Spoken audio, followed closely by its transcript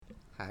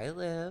Hi,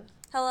 Liv.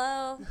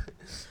 Hello.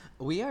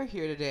 We are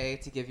here today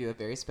to give you a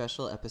very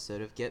special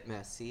episode of Get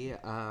Messy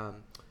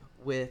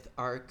with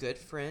our good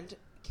friend,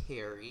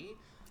 Cari.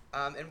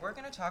 And we're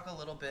going to talk a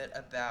little bit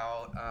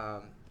about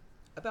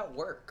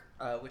work,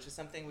 which is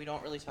something we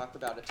don't really talk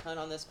about a ton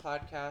on this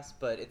podcast,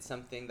 but it's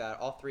something that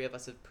all three of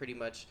us have pretty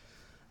much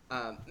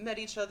met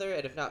each other,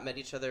 and if not met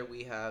each other,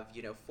 we have,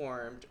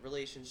 formed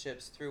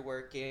relationships through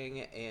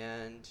working,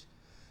 and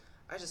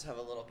I just have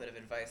a little bit of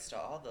advice to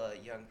all the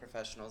young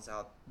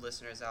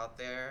listeners out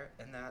there,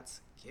 and that's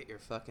get your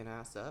fucking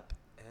ass up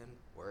and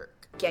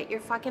work. Get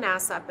your fucking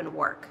ass up and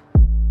work.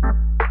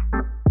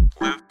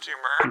 Live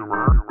tumor.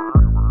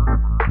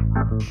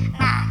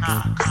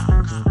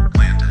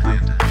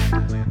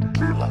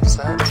 Love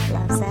set.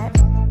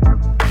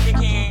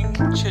 Kicking,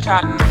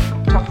 chit-chatting,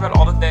 talking about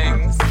all the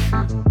things.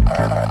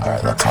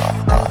 Alright, let's talk.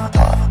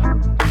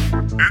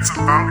 It's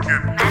about to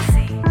get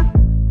messy.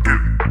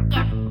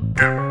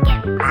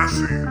 Get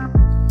messy. And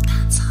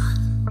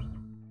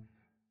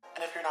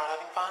if you're not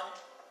having fun,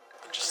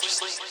 then just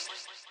sleep.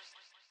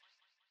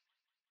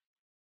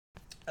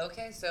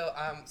 Okay, so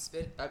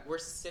we're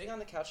sitting on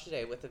the couch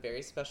today with a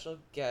very special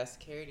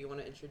guest. Cari, do you want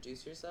to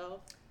introduce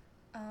yourself?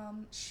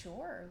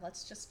 Sure.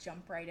 Let's just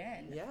jump right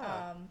in.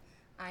 Yeah.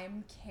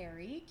 I'm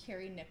Cari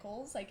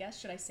Nichols, I guess.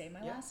 Should I say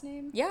my last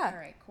name? Yeah. All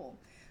right, cool.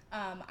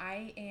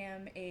 I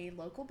am a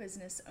local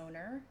business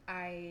owner.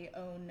 I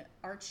own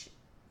Arch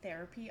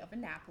Therapy of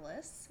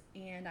Annapolis,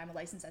 and I'm a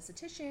licensed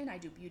esthetician. I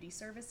do beauty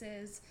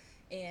services,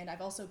 and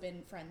I've also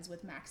been friends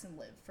with Max and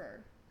Liv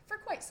for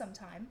quite some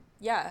time.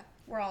 Yeah.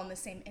 We're all in the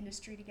same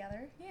industry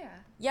together. Yeah.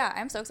 Yeah,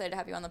 I'm so excited to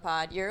have you on the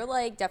pod. You're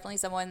definitely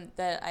someone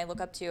that I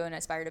look up to and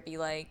aspire to be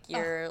like.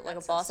 You're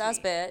a boss ass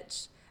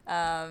bitch.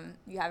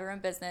 You have your own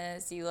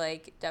business. You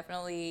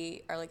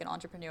definitely are an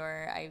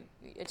entrepreneur.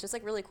 It's just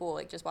really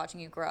cool just watching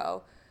you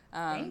grow.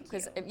 Thank you.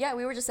 Yeah,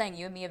 we were just saying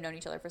you and me have known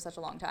each other for such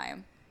a long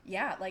time.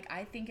 Yeah,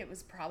 I think it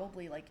was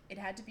probably it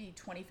had to be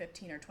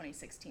 2015 or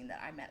 2016 that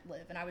I met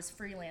Liv, and I was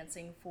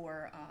freelancing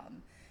for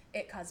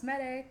It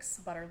Cosmetics,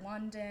 Butter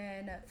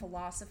London,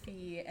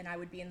 Philosophy, and I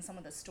would be in some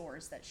of the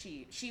stores that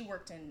she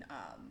worked in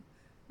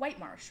White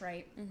Marsh,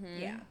 right?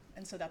 Mm-hmm. Yeah,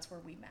 and so that's where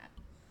we met.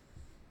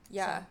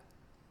 Yeah. So,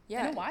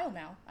 yeah. In a while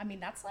now. I mean,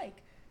 that's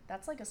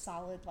a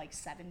solid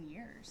 7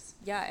 years.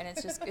 Yeah, and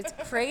it's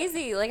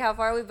crazy how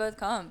far we've both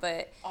come,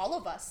 but all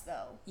of us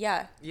though.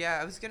 Yeah. Yeah,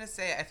 I was gonna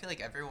say I feel like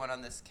everyone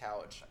on this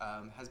couch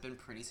has been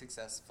pretty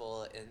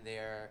successful in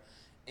their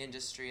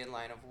industry and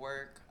line of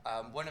work.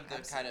 One of the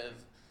kind of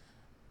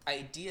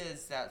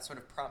ideas that sort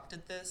of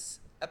prompted this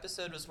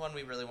episode was one,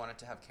 we really wanted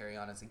to have Cari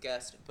on as a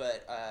guest,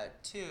 but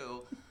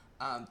two,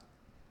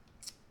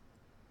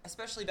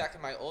 especially back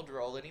in my old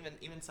role, and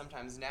even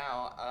sometimes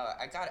now,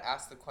 I got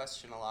asked the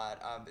question a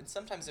lot, and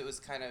sometimes it was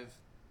kind of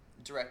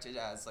directed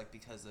as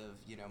because of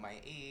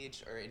my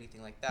age or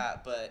anything like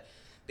that, but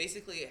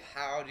basically,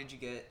 how did you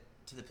get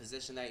to the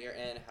position that you're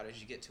in? How did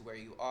you get to where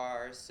you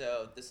are?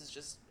 So this is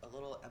just a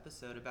little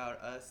episode about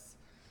us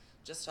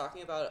just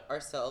talking about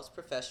ourselves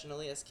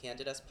professionally, as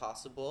candid as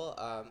possible.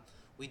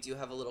 We do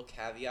have a little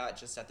caveat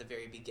just at the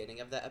very beginning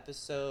of the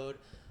episode.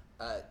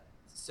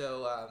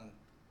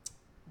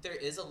 There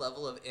is a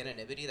level of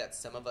anonymity that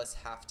some of us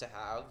have to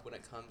have when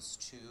it comes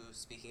to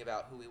speaking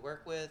about who we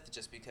work with,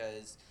 just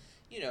because,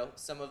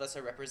 some of us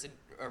are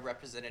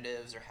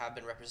representatives or have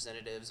been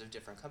representatives of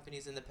different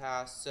companies in the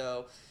past.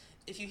 So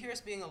if you hear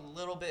us being a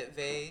little bit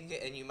vague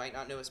and you might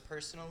not know us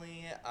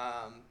personally,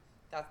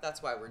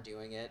 that's why we're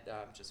doing it,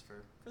 just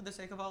for the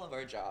sake of all of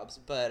our jobs.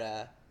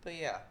 But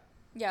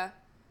yeah.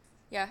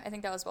 Yeah, I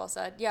think that was well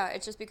said. Yeah,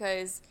 it's just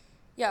because,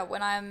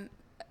 when I'm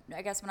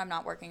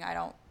not working, I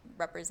don't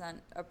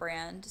represent a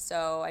brand,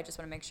 so I just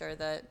want to make sure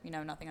that,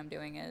 nothing I'm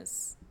doing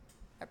is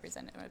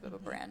representative of a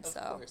brand. Of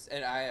so. course.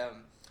 And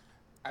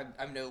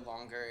I'm no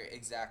longer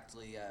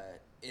exactly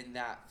in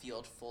that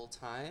field full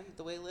time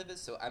the way Liv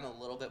is, so I'm a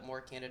little bit more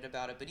candid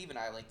about it, but even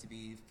I like to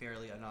be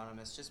fairly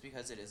anonymous just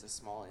because it is a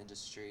small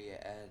industry,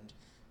 and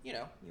you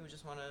don't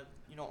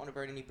want to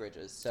burn any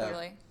bridges. So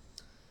Totally.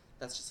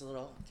 That's just a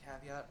little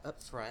caveat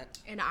up front.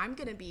 And I'm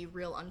gonna be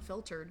real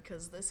unfiltered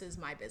because this is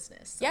my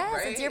business. So. Yes,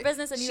 Right. It's your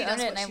business and She you does own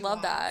it, what and I she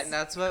love that. And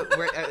that's what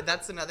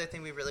that's another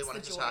thing we really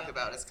wanted the to joy talk of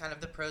about it. is kind of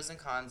the pros and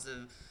cons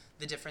of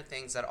the different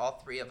things that all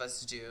three of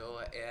us do,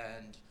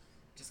 and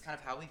just kind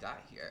of how we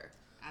got here.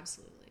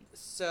 Absolutely.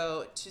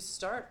 So to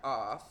start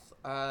off,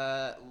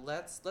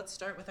 let's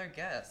start with our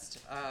guest.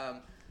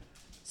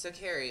 So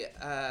Cari,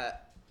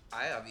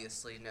 I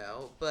obviously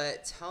know,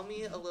 but tell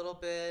me a little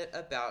bit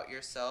about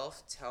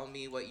yourself. Tell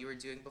me what you were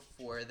doing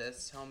before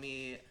this. Tell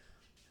me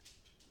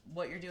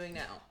what you're doing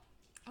now.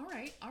 All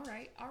right.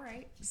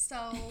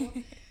 So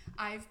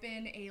I've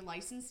been a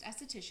licensed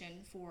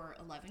esthetician for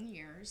 11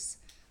 years.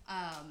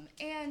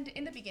 And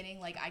in the beginning,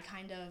 like, I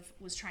kind of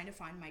was trying to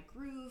find my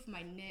groove,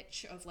 my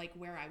niche of like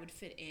where I would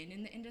fit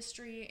in the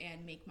industry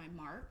and make my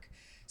mark.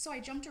 So I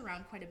jumped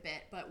around quite a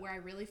bit, but where I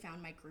really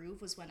found my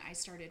groove was when I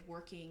started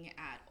working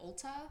at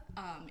Ulta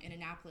in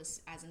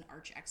Annapolis as an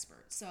arch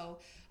expert. So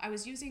I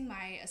was using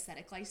my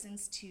aesthetic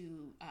license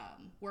to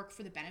work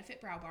for the Benefit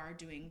Brow Bar,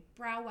 doing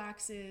brow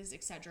waxes,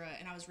 etc.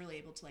 And I was really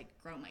able to like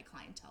grow my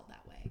clientele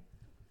that way.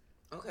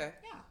 Okay.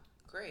 Yeah.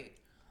 Great.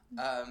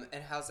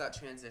 And how's that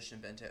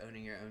transition been to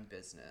owning your own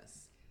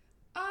business?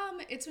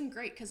 It's been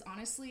great because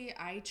honestly,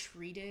 I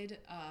treated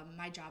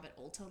my job at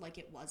Ulta like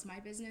it was my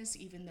business,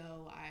 even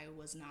though I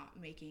was not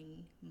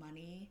making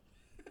money,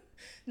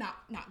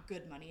 not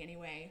good money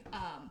anyway.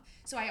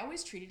 So I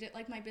always treated it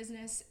like my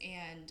business,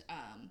 and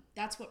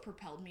that's what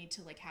propelled me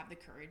to like have the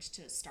courage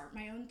to start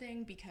my own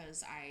thing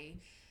because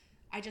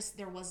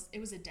it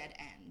was a dead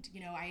end. You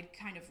know, I had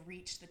kind of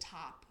reached the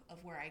top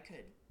of where I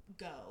could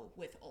go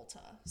with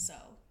Ulta, so.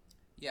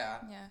 Yeah.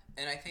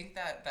 And I think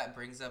that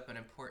brings up an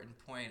important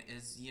point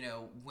is, you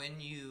know,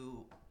 when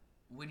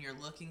you're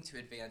looking to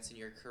advance in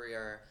your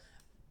career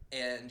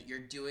and you're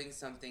doing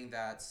something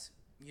that's,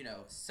 you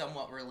know,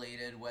 somewhat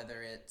related,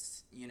 whether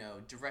it's, you know,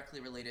 directly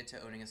related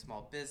to owning a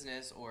small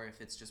business or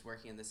if it's just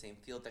working in the same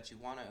field that you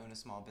want to own a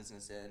small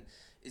business in,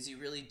 is you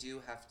really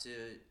do have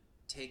to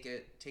take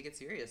it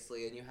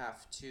seriously and you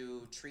have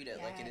to treat it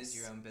like it is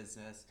your own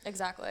business.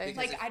 Exactly.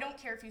 Like, I don't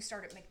care if you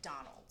start at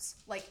McDonald's.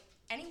 Like,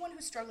 anyone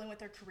who's struggling with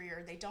their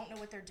career, they don't know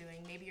what they're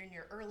doing. Maybe you're in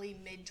your early,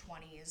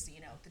 mid-20s,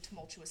 you know, the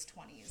tumultuous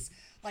 20s.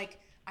 Like,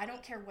 I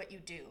don't care what you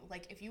do.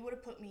 Like, if you would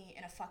have put me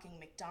in a fucking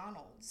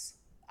McDonald's,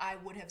 I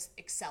would have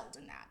excelled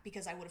in that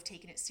because I would have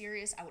taken it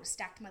serious. I would have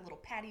stacked my little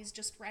patties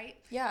just right.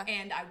 Yeah.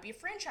 And I would be a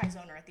franchise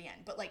owner at the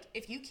end. But, like,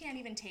 if you can't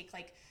even take,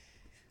 like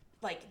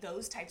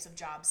those types of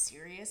jobs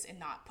serious and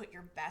not put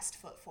your best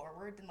foot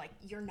forward, then like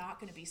you're not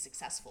going to be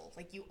successful.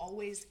 Like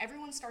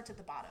everyone starts at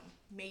the bottom.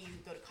 May you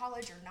go to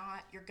college or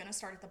not, you're going to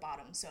start at the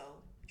bottom. So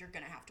you're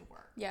going to have to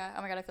work. Yeah.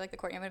 Oh my God. I feel like the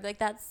Courtney. I'm going to be like,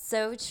 that's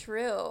so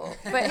true.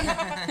 But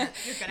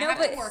you're going to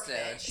have to work.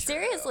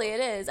 Seriously,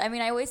 it is. I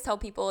mean, I always tell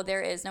people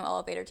there is no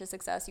elevator to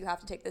success. You have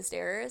to take the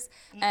stairs.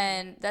 Mm-hmm.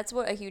 And that's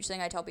what a huge thing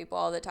I tell people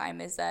all the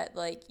time is that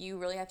like, you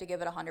really have to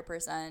give it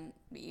 100%,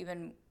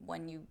 even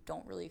when you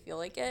don't really feel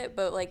like it.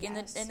 But like in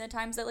the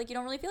times that like, you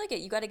don't really feel like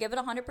it, you got to give it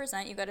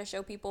 100%. You got to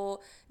show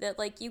people that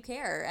like you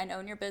care and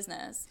own your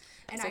business.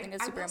 And so I think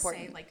it's super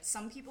important. Say, like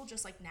some people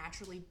just like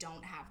naturally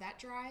don't have that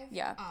drive.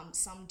 Yeah.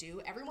 Some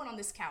do. Everyone on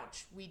this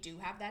couch, we do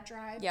have that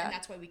drive. Yeah. And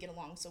that's why we get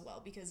along so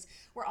well because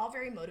we're all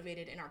very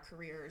motivated in our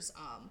careers.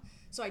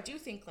 So I do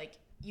think like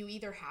you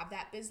either have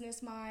that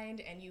business mind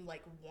and you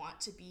like want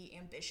to be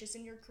ambitious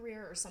in your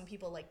career, or some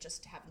people like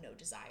just have no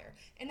desire.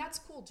 And that's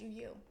cool. Do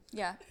you?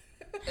 Yeah.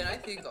 And I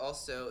think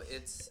also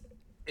it's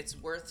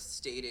worth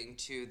stating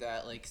too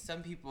that like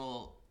some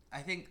people, I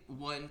think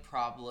one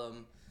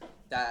problem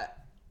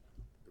that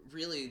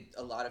really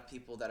a lot of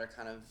people that are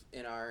kind of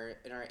in our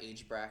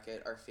age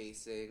bracket are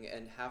facing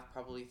and have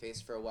probably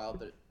faced for a while,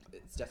 but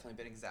it's definitely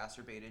been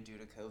exacerbated due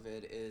to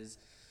COVID is,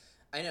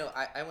 I know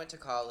I went to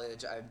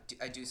college.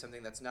 I do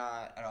something that's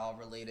not at all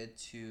related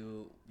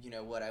to, you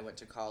know, what I went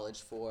to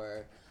college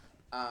for.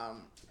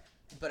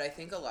 But I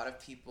think a lot of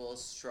people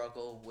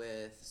struggle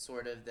with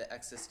sort of the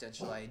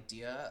existential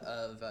idea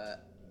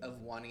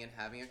of wanting and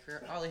having a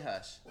career. Ollie,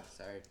 hush.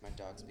 Sorry, my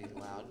dog's being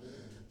loud.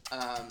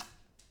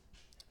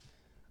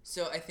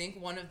 So I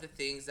think one of the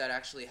things that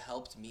actually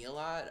helped me a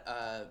lot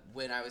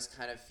when I was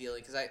kind of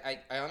feeling, because I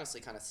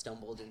honestly kind of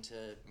stumbled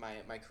into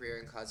my career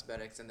in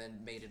cosmetics and then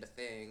made it a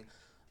thing.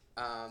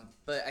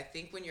 But I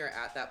think when you're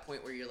at that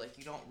point where you're like,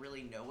 you don't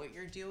really know what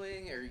you're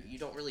doing or you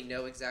don't really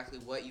know exactly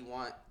what you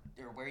want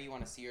or where you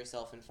want to see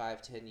yourself in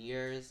 5-10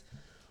 years,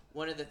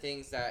 one of the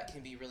things that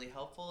can be really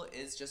helpful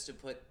is just to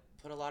put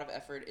a lot of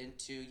effort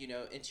into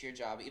your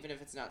job, even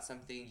if it's not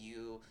something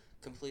you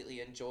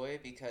completely enjoy,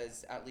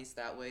 because at least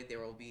that way there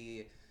will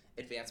be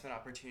advancement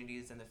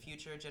opportunities in the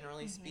future,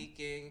 generally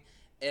speaking.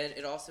 And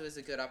it also is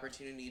a good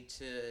opportunity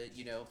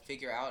to,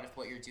 figure out if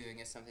what you're doing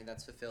is something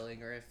that's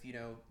fulfilling or if,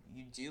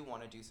 you do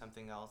want to do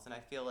something else. And I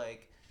feel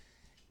like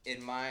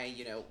in my,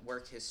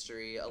 work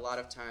history, a lot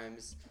of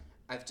times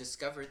I've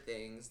discovered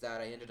things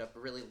that I ended up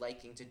really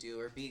liking to do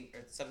or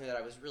something that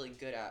I was really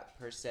good at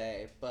per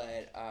se.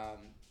 But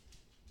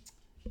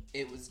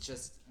it was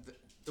just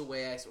the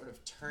way I sort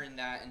of turned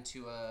that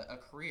into a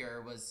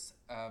career was,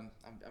 I'm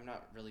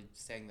not really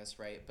saying this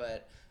right,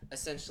 but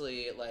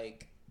essentially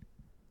like,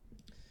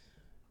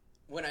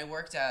 when I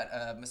worked at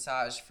a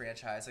massage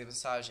franchise, like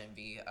Massage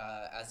Envy,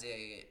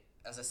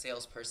 as a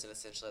salesperson,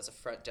 essentially as a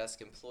front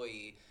desk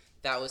employee,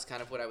 that was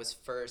kind of when I was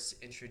first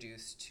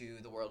introduced to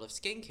the world of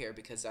skincare,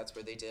 because that's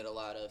where they did a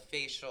lot of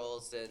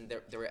facials, and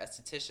there were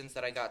estheticians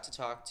that I got to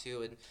talk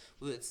to, and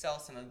we would sell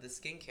some of the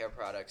skincare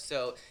products.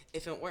 So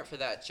if it weren't for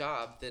that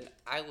job, then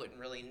I wouldn't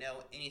really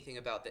know anything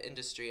about the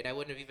industry, and I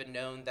wouldn't have even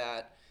known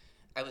that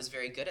I was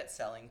very good at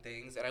selling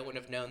things, and I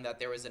wouldn't have known that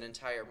there was an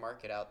entire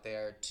market out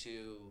there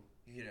to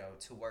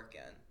to work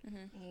in.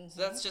 Mm-hmm.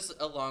 So that's just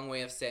a long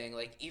way of saying,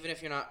 like, even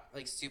if you're not,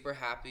 like, super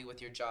happy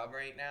with your job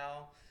right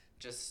now,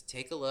 just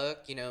take a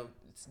look. It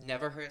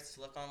never hurts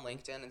to look on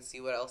LinkedIn and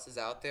see what else is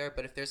out there.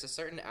 But if there's a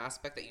certain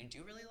aspect that you do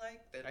really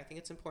like, then I think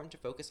it's important to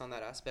focus on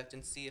that aspect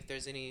and see if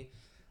there's any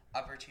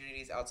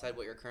opportunities outside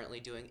what you're currently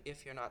doing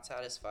if you're not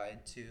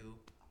satisfied, to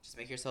just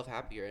make yourself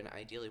happier and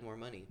ideally more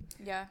money.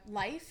 Yeah.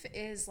 Life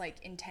is, like,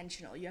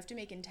 intentional. You have to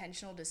make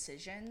intentional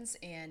decisions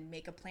and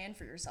make a plan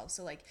for yourself.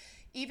 So, like,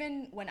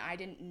 even when I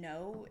didn't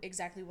know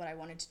exactly what I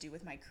wanted to do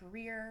with my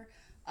career,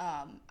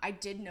 I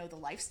did know the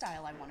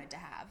lifestyle I wanted to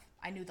have.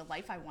 I knew the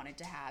life I wanted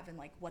to have and,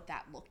 like, what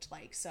that looked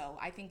like. So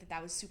I think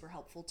that was super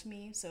helpful to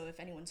me. So if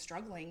anyone's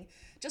struggling,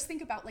 just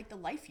think about, like, the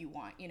life you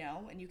want,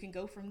 and you can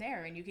go from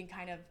there, and you can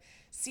kind of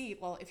see,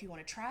 well, if you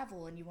want to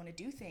travel and you want to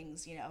do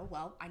things,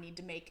 well, I need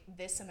to make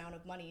this amount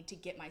of money to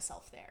get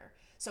myself there.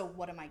 So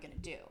what am I going to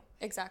do?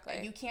 Exactly.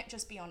 And you can't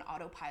just be on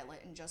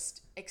autopilot and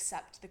just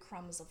accept the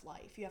crumbs of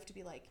life. You have to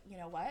be like, you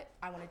know what?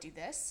 I want to do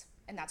this,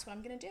 and that's what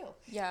I'm going to do.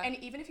 Yeah. And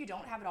even if you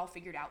don't have it all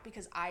figured out,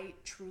 because I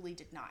truly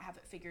did not have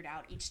it figured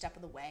out each step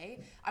of the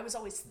way, I was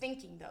always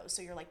thinking those.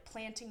 So you're, like,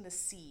 planting the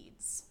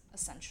seeds,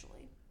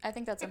 essentially. I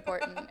think that's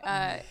important,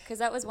 because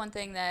that was one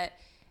thing that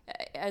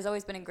has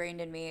always been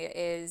ingrained in me,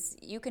 is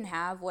you can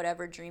have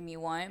whatever dream you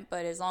want,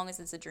 but as long as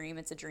it's a dream,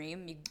 it's a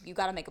dream. You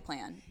got to make a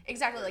plan.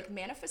 Exactly. Like,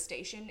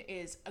 manifestation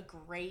is a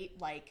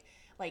great, like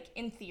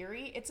in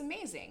theory, it's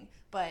amazing,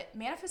 but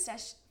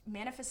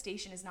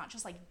manifestation is not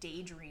just, like,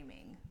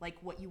 daydreaming, like,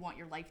 what you want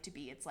your life to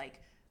be. It's like,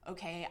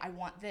 okay, I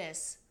want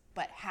this,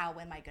 but how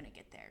am I going to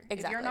get there?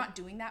 Exactly. If you're not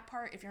doing that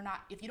part, if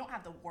you don't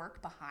have the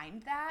work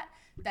behind that,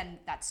 then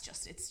it's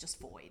just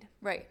void.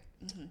 Right.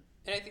 Mm-hmm.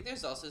 And I think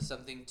there's also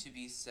something to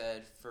be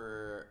said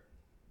for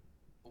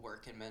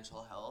work and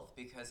mental health,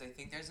 because I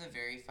think there's a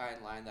very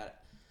fine line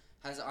that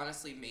has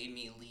honestly made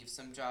me leave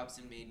some jobs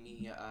and made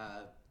me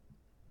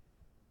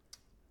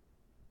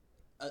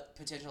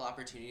potential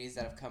opportunities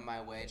that have come my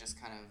way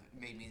just kind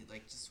of made me,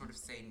 like, just sort of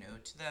say no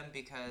to them,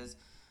 because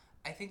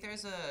I think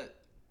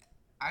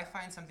I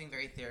find something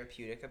very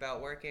therapeutic about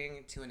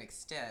working to an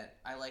extent.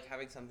 I like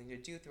having something to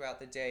do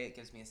throughout the day. It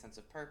gives me a sense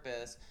of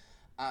purpose.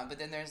 But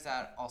then there's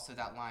that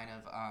line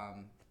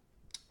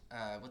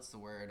of, what's the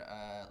word,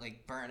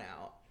 like,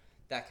 burnout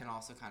that can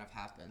also kind of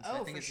happen. So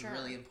I think it's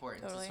really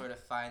important to sort of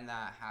find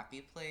that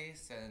happy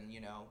place and,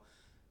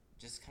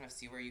 just kind of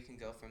see where you can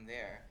go from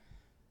there.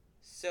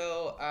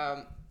 So,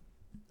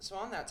 so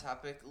on that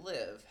topic,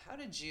 Liv, how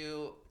did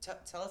you,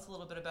 tell us a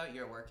little bit about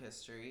your work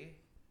history.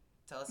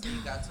 Tell us how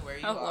you got to where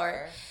you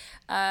are.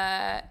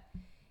 Lord.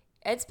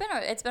 It's been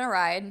a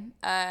ride.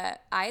 I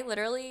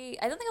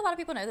don't think a lot of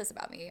people know this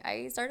about me.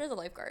 I started as a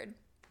lifeguard.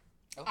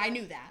 Okay. I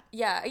knew that.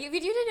 Yeah, you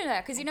did know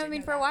that, because you know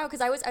me for a while,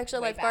 because I was actually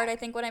a lifeguard, I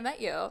think, when I met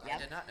you. Yep. I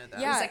did not know that.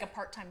 Yeah. It was like a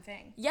part-time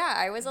thing. Yeah,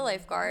 I was a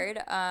lifeguard.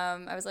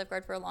 I was a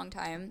lifeguard for a long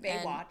time.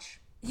 Baywatch.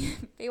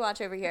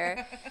 Baywatch over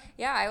here.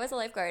 Yeah, I was a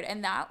lifeguard.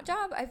 And that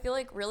job, I feel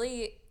like,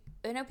 really,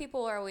 I know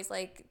people are always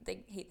like,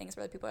 they hate things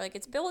where other people are like,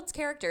 it's builds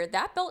character.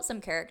 That built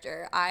some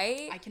character.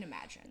 I can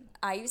imagine.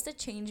 I used to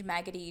change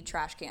maggoty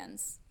trash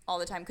cans all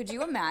the time. Could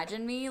you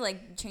imagine me,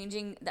 like,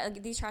 changing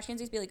these trash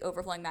cans used to be, like,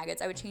 overflowing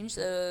maggots. I would change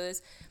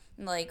those.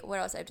 Like, what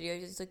else I have to do? I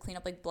used to clean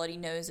up, like, bloody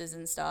noses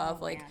and stuff.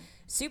 Oh, like, man.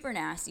 super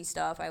nasty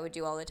stuff I would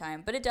do all the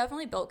time. But it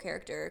definitely built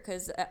character,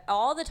 because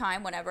all the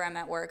time whenever I'm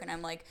at work and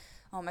I'm like,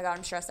 oh my God,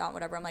 I'm stressed out,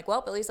 whatever, I'm like,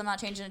 well, at least I'm not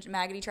changing a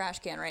maggoty trash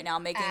can right now.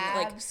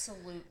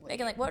 Absolutely.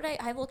 What did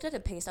I looked at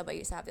a pay stub I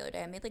used to have the other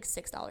day. I made like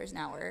 $6 an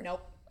hour.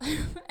 Nope.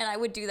 And I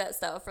would do that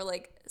stuff for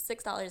like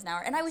 $6 an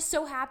hour. And I was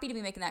so happy to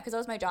be making that, because that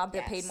was my job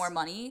that paid more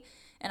money.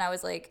 And I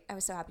was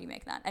so happy to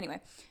make that. Anyway,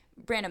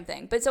 random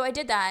thing. But so I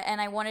did that, and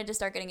I wanted to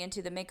start getting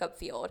into the makeup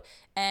field.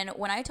 And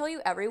when I tell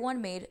you,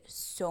 everyone made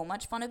so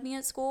much fun of me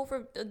at school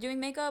for doing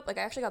makeup. Like,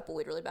 I actually got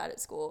bullied really bad at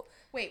school.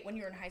 Wait, when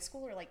you were in high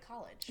school or, like,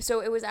 college?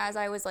 So it was as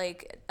I was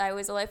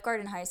a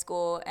lifeguard in high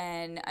school,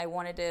 and I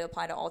wanted to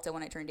apply to Alta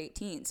when I turned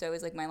 18. So it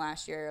was like my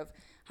last year of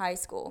high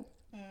school.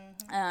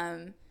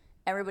 Mm-hmm.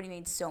 Everybody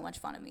made so much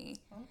fun of me.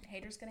 Well,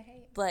 haters gonna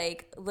hate.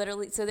 Like,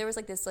 literally, so there was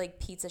like this like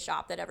pizza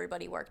shop that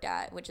everybody worked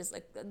at, which is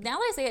like, now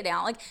that I say it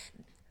now, like,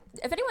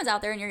 if anyone's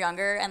out there and you're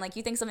younger and like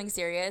you think something's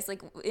serious,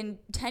 like, in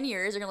 10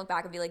 years you're gonna look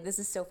back and be like, this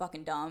is so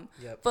fucking dumb.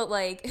 Yep. But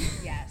like,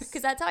 yes,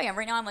 because that's how I am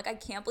right now. I'm like, I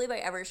can't believe I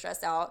ever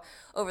stressed out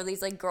over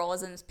these like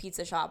girls in this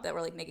pizza shop that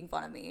were like making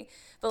fun of me.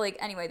 But like,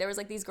 anyway, there was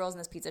like these girls in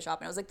this pizza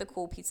shop, and it was like the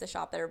cool pizza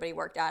shop that everybody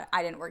worked at.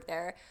 I didn't work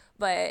there,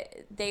 but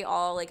they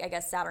all, like, I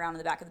guess, sat around in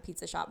the back of the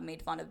pizza shop and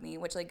made fun of me,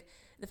 which, like,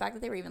 the fact that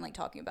they were even like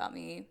talking about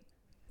me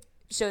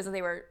shows that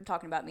they were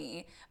talking about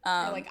me.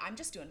 They're like, I'm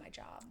just doing my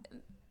job.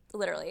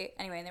 Literally.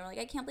 Anyway, and they were like,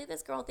 I can't believe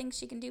this girl thinks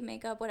she can do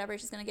makeup, whatever.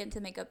 She's going to get into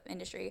the makeup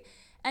industry.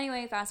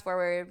 Anyway, fast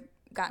forward,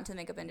 got into the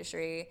makeup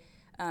industry,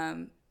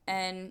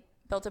 and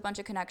built a bunch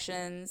of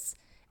connections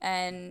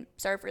and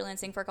started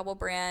freelancing for a couple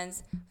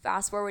brands.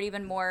 Fast forward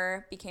even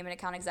more, became an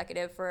account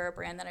executive for a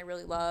brand that I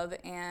really love,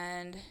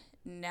 and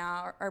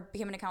now, or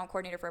became an account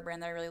coordinator for a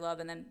brand that I really love,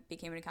 and then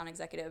became an account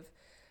executive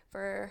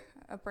for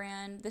a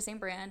brand, the same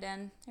brand,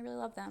 and I really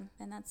love them.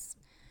 And that's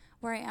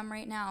where I am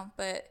right now.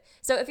 But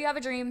so if you have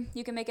a dream,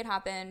 you can make it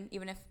happen,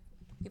 even if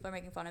people are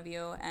making fun of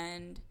you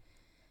and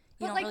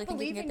you don't really think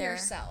you can get there.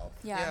 Yourself.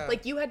 Yeah.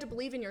 Like, you had to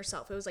believe in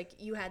yourself. It was like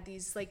you had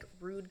these like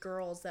rude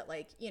girls that,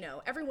 like, you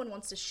know, everyone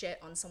wants to shit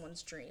on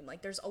someone's dream.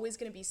 Like, there's always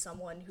going to be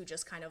someone who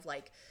just kind of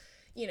like,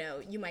 you know,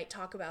 you might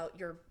talk about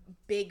your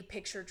big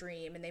picture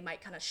dream and they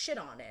might kind of shit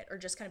on it, or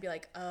just kind of be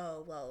like,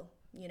 oh, well,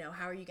 you know,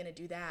 how are you going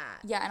to do that?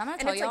 Yeah, and I'm going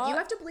to tell y'all, like, you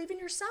have to believe in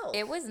yourself.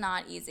 It was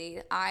not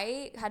easy.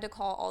 I had to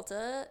call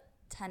Ulta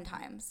 10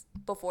 times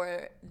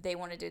before they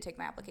wanted to take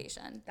my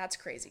application. That's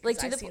crazy,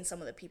 because like, I've seen some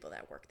of the people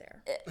that work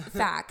there.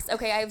 Facts.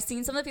 Okay, I've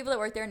seen some of the people that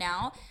work there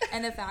now,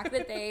 and the fact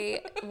that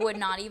they would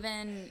not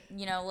even,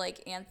 you know,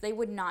 like, and they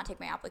would not take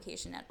my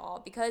application at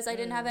all because I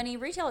didn't have any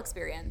retail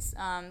experience.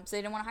 So they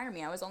didn't want to hire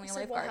me. I was only a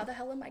lifeguard. Well, how the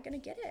hell am I going to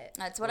get it?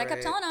 That's what I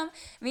kept telling them.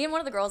 Me and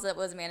one of the girls that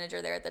was a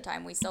manager there at the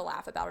time, we still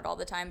laugh about it all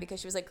the time because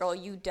she was like, girl,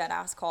 you dead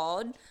ass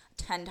called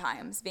 10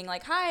 times being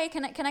like, hi,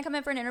 can I come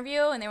in for an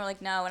interview? And they were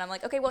like, no. And I'm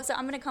like, okay, well, so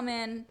I'm going to come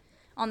in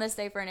on this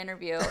day for an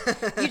interview.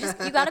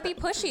 You got to be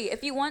pushy.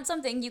 If you want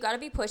something, you got to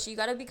be pushy. You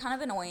got to be kind of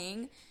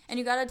annoying, and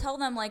you got to tell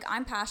them, like,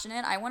 I'm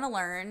passionate, I want to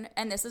learn,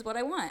 and this is what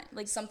I want.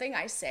 Like, something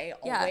I say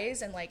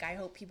always, and like, I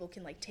hope people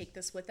can like take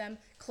this with them: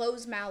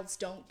 closed mouths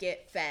don't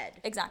get fed.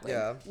 Exactly.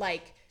 Yeah.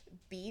 Like,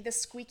 be the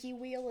squeaky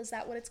wheel. Is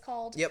that what it's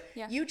called? Yep.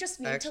 Yeah. You just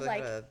need to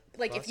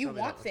like if you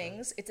want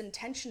things, things, it's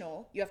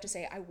intentional. You have to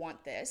say, I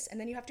want this, and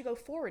then you have to go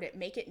forward it,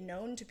 make it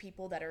known to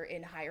people that are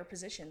in higher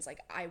positions.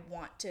 Like, I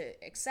want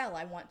to excel,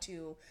 I want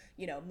to,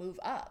 you know, move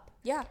up.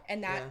 Yeah.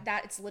 And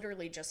that it's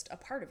literally just a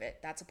part of it.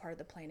 That's a part of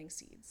the planting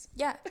seeds.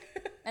 Yeah.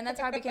 And that's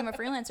how I became a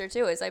freelancer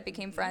too, is I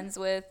became friends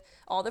with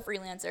all the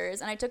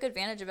freelancers, and I took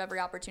advantage of every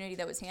opportunity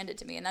that was handed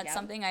to me. And that's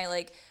something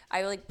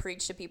I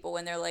preach to people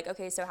when they're like,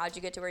 okay, so how'd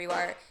you get to where you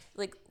are?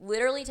 Like,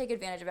 literally take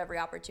advantage of every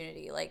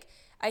opportunity. Like,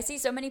 I see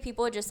so many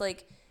people just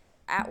like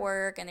at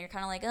work and they're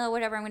kind of like, oh,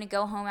 whatever, I'm going to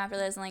go home after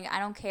this. And like, I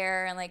don't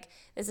care. And like,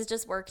 this is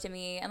just work to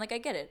me. And like, I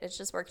get it. It's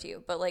just work to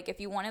you. But like, if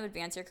you want to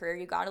advance your career,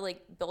 you got to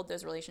like build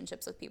those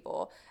relationships with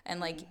people. And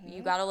like,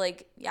 you got to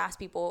like ask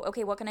people,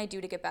 okay, what can I do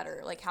to get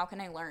better? Like, how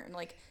can I learn?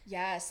 Like,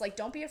 yes. Like,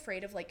 don't be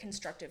afraid of like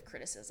constructive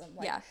criticism.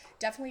 Like,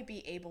 definitely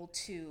be able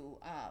to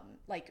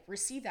like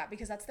receive that,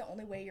 because that's the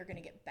only way you're going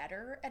to get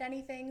better at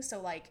anything. So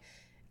like,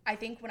 I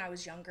think when I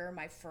was younger,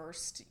 my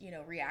first, you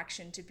know,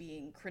 reaction to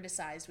being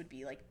criticized would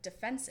be like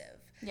defensive.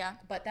 Yeah.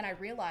 But then I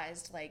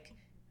realized, like,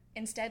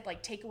 instead,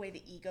 like, take away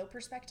the ego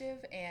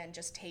perspective and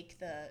just take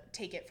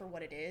it for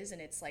what it is. And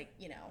it's like,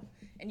 you know,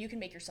 and you can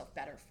make yourself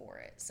better for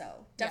it. So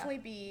definitely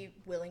be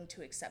willing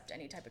to accept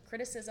any type of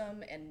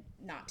criticism and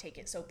not take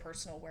it so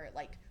personal where it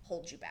like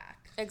holds you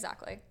back.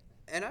 Exactly.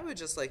 And I would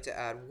just like to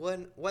add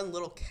one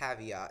little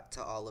caveat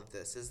to all of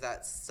this is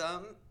that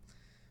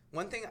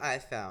one thing I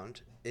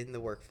found in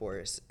the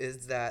workforce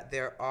is that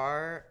there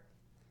are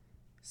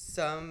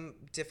some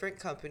different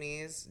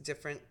companies,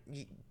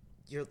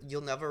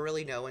 you'll never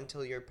really know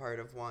until you're part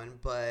of one,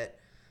 but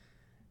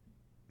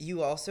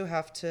you also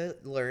have to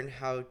learn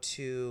how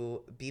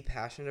to be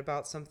passionate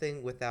about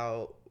something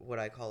without what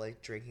I call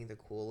like drinking the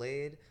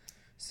Kool-Aid.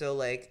 So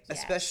like,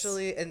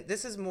 especially, and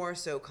this is more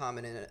so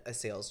common in a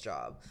sales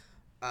job.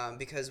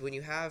 Because when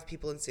you have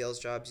people in sales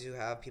jobs, you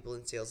have people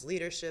in sales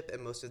leadership,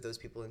 and most of those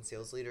people in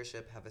sales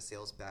leadership have a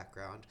sales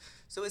background.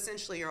 So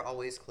essentially, you're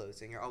always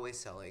closing, you're always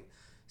selling.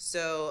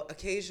 So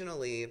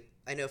occasionally,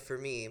 I know for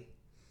me,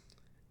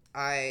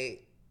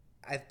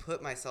 I've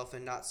put myself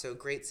in not so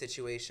great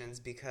situations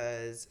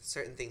because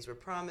certain things were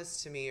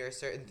promised to me or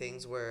certain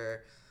things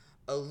were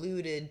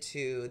alluded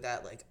to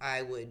that like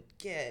I would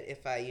get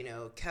if I, you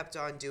know, kept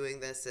on doing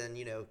this and,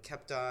 you know,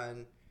 kept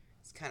on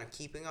kind of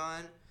keeping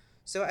on.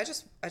 So I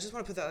just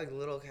want to put that like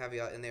little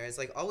caveat in there is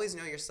like always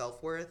know your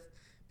self-worth,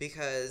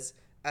 because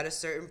at a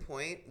certain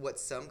point what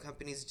some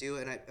companies do,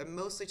 and I'm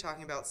mostly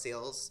talking about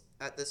sales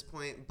at this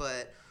point,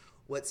 but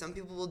what some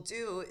people will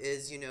do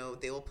is, you know,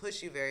 they will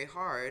push you very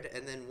hard,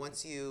 and then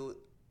once you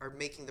are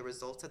making the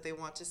results that they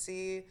want to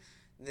see,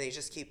 they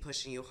just keep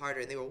pushing you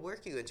harder and they will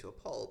work you into a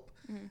pulp.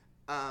 Mm-hmm.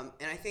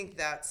 And I think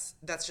that's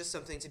just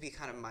something to be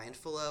kind of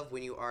mindful of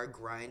when you are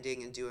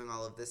grinding and doing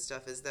all of this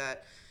stuff, is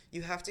that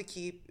you have to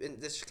keep,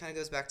 and this kind of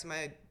goes back to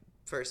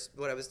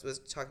what I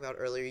was talking about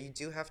earlier, you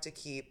do have to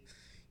keep,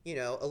 you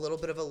know, a little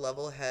bit of a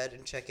level head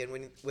and check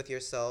in with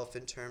yourself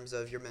in terms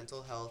of your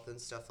mental health and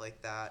stuff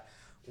like that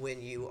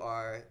when you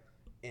are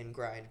in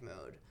grind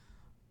mode.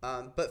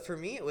 But for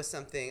me, it was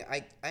something,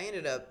 I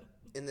ended up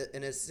in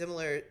a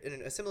similar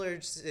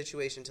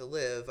situation to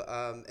Liv,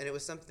 and it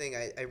was something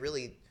I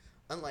really,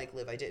 unlike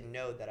Liv, I didn't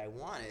know that I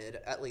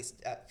wanted, at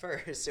least at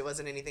first. It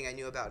wasn't anything I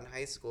knew about in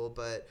high school,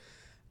 but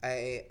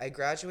I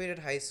graduated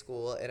high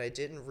school and I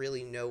didn't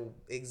really know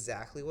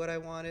exactly what I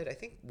wanted. I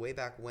think way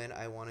back when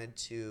I wanted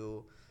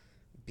to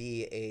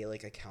be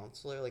a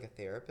counselor, like a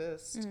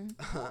therapist.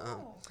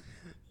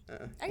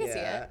 I can see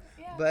it.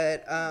 Yeah.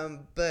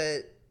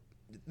 But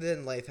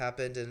then life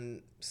happened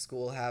and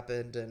school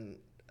happened, and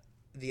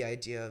the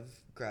idea of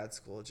grad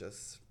school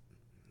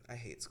I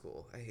hate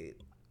school. I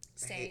hate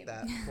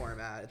that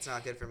format. It's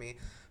not good for me.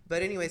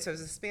 But anyway, so I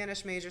was a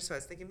Spanish major, so I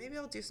was thinking maybe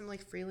I'll do some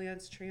like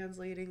freelance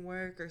translating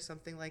work or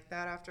something like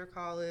that after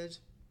college.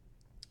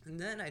 And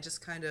then I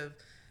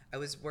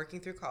was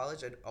working through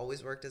college. I'd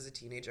always worked as a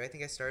teenager. I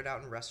think I started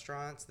out in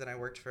restaurants. Then I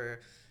worked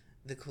for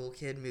the Cool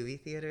Kid movie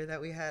theater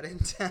that we had in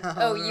town.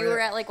 Oh, you were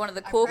at like one of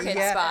the Cool Kid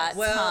spots,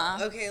 well,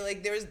 huh? okay,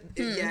 like there was,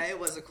 it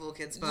was a Cool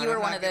Kid spot. You were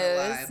I'm one not of gonna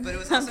those. lie. But it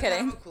was I'm also kind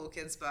kidding. of a Cool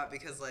Kid spot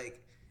because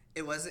like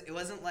it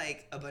wasn't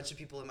like a bunch of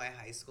people in my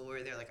high school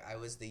were there. Like I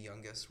was the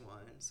youngest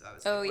one, so I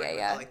was like, working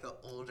with all, like the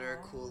older,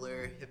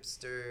 cooler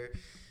hipster,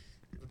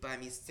 buy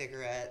me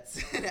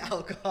cigarettes and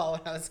alcohol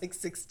when I was like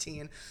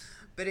 16.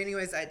 But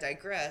anyways, I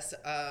digress.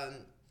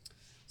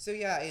 So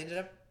yeah, I ended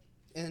up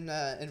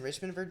in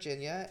Richmond,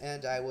 Virginia,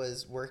 and I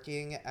was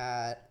working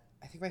at,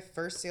 I think my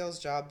first sales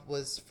job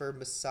was for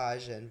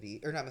Massage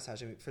Envy, or not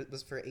Massage Envy,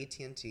 was for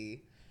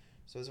AT&T.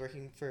 So I was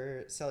working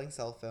for selling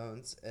cell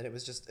phones, and it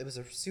was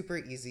a super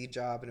easy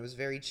job, and it was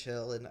very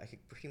chill, and I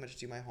could pretty much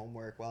do my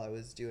homework while I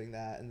was doing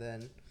that. And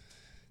then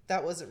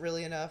that wasn't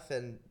really enough,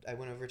 and I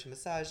went over to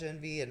Massage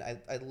Envy, and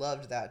I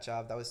loved that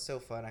job. That was so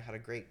fun. I had a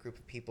great group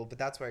of people, but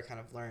that's where I kind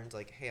of learned,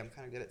 like, hey, I'm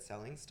kind of good at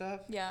selling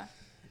stuff. Yeah.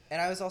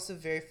 And I was also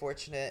very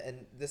fortunate,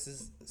 and this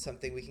is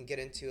something we can get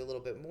into a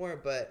little bit more,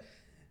 but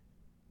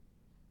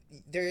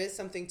there is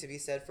something to be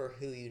said for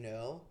who you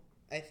know,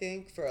 I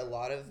think, for a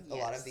lot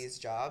of these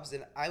jobs.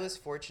 And I was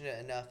fortunate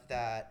enough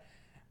that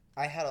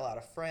I had a lot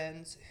of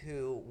friends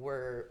who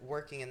were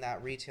working in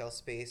that retail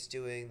space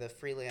doing the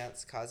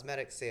freelance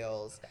cosmetic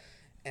sales.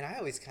 And I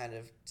always kind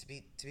of, to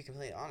be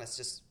completely honest,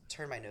 just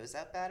turned my nose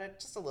up at it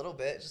just a little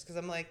bit, just because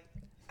I'm like,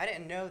 I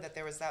didn't know that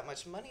there was that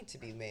much money to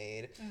be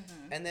made.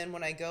 Mm-hmm. And then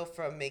when I go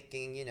from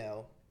making,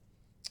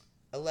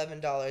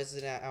 $11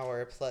 an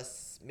hour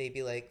plus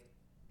maybe like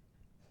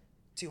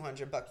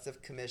 $200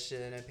 of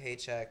commission and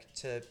paycheck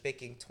to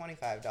making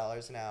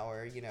 $25 an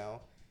hour,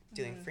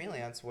 doing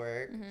freelance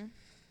work,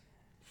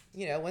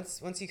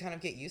 once you kind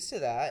of get used to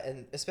that,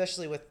 and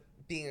especially with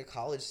being a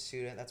college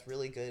student, that's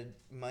really good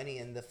money,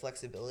 and the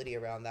flexibility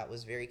around that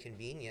was very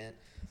convenient.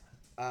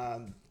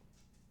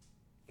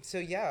 So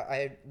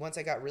yeah, once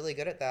I got really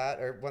good at that,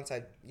 or once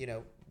I,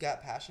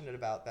 got passionate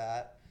about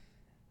that,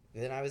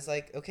 then I was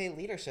like, okay,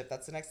 leadership,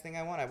 that's the next thing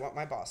I want. I want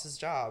my boss's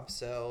job.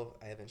 So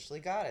I eventually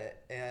got it.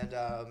 And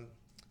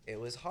it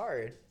was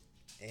hard.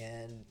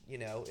 And,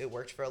 it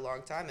worked for a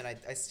long time. And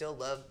I still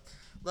love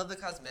the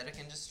cosmetic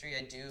industry.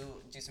 I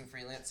do some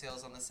freelance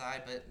sales on the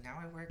side, but now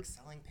I work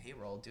selling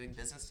payroll, doing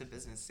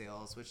business-to-business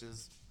sales, which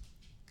is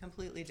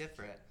completely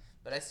different.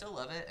 But I still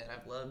love it, and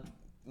I've loved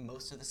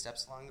most of the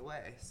steps along the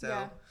way. So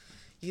yeah.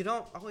 You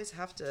don't always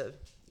have to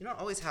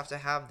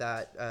have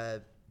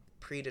that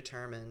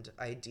predetermined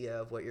idea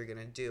of what you're going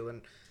to do.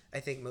 And I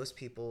think most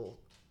people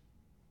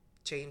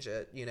change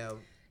it,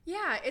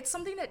 Yeah, it's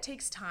something that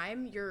takes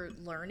time. You're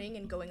learning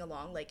and going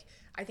along. Like,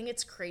 I think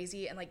it's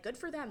crazy and, like, good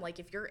for them. Like,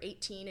 if you're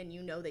 18 and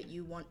you know that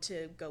you want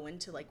to go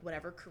into, like,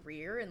 whatever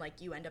career and,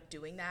 like, you end up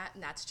doing that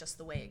and that's just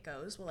the way it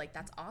goes, well, like,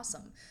 that's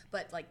awesome.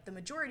 But, like, the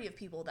majority of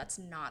people, that's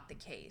not the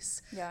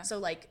case. Yeah. So,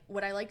 like,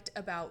 what I liked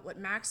about what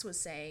Max was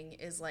saying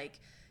is, like,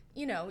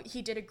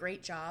 he did a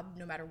great job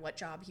no matter what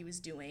job he was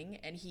doing,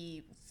 and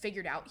he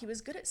figured out he was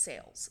good at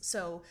sales.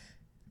 So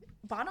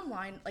bottom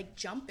line, like,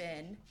 jump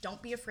in.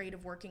 Don't be afraid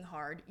of working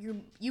hard.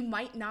 You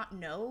might not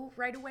know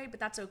right away, but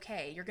that's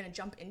okay. You're going to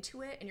jump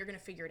into it, and you're going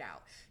to figure it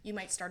out. You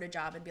might start a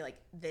job and be like,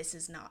 this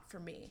is not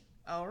for me.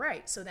 All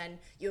right. So then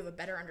you have a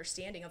better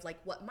understanding of, like,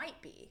 what might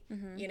be,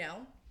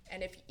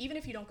 And even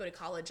if you don't go to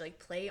college, like,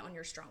 play on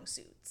your strong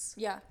suits.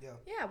 Yeah,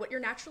 what you're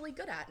naturally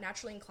good at,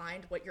 naturally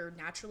inclined, what you're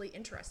naturally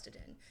interested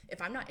in.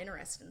 If I'm not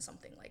interested in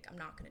something, like, I'm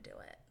not going to do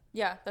it.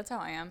 Yeah, that's how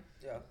I am.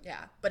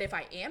 Yeah, but if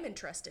I am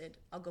interested,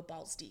 I'll go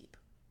balls deep.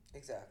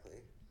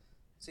 Exactly.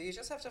 So you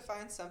just have to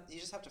you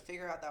just have to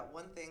figure out that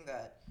one thing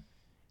that,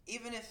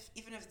 even if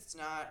it's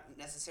not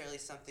necessarily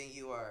something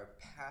you are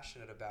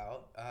passionate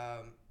about,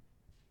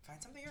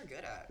 find something you're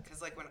good at.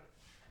 Because, like,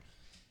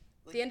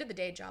 at the end of the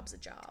day, job's a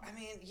job. I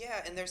mean,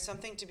 yeah, and there's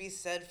something to be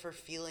said for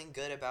feeling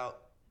good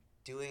about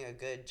doing a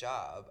good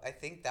job. I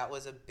think that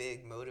was a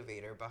big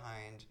motivator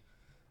behind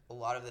a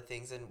lot of the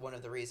things, and one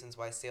of the reasons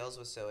why sales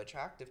was so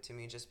attractive to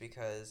me, just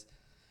because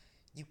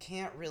you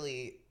can't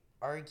really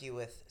argue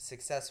with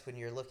success when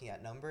you're looking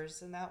at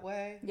numbers in that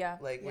way. Yeah.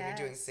 Like, when you're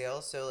doing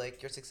sales, so,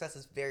 like, your success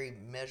is very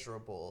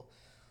measurable,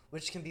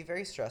 which can be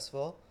very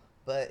stressful.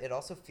 But it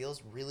also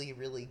feels really,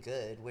 really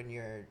good when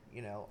you're,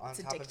 on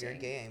top of your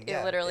game.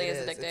 It literally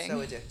is addicting. It's so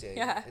addicting.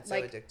 Yeah. It's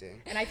so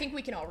addicting. And I think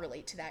we can all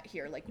relate to that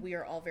here. Like, we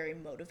are all very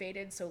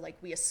motivated. So, like,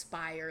 we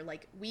aspire.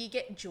 Like, we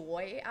get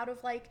joy out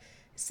of, like,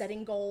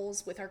 setting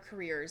goals with our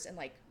careers and,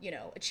 like,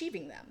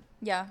 achieving them.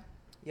 Yeah.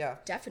 Yeah.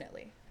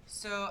 Definitely.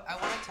 So, I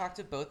want to talk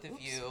to both of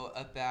you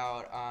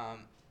about,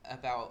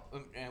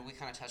 we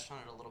kind of touched on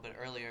it a little bit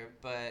earlier,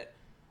 but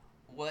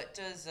what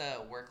does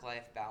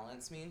work-life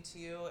balance mean to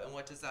you, and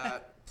what does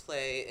that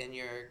play in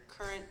your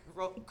current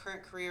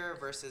career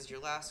versus your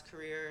last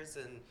careers?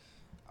 And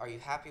Are you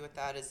happy with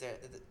that? Is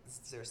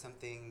there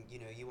something,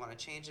 you want to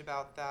change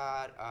about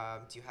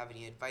that? Do you have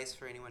any advice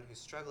for anyone who's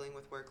struggling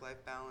with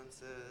work-life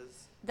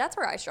balances? That's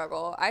where I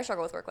struggle. I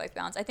struggle with work-life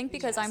balance. I think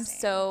because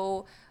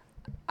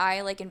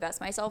I like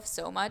invest myself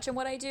so much in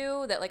what I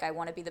do that like I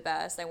want to be the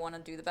best. I want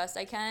to do the best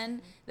I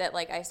can, that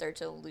like I start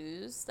to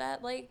lose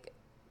that like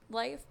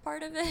life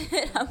part of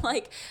it. I'm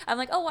like,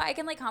 oh, I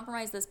can like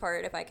compromise this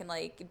part if I can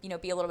like,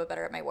 be a little bit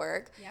better at my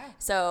work. Yeah.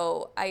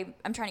 So I'm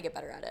trying to get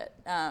better at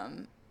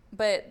it.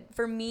 But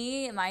for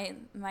me, my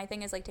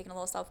thing is like taking a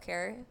little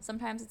self-care.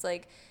 Sometimes it's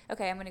like,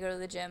 okay, I'm going to go to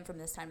the gym from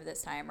this time to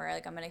this time, or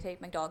like I'm going to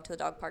take my dog to the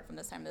dog park from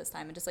this time to this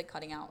time, and just like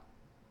cutting out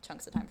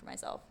chunks of time for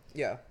myself.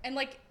 Yeah. And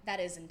like that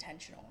is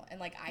intentional,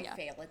 and like I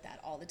fail at that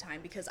all the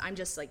time because I'm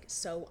just like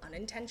so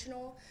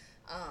unintentional.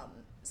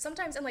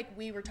 Sometimes, and like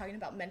we were talking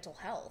about mental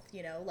health,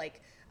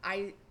 like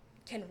I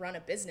can run a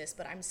business,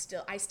 but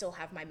I still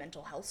have my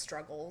mental health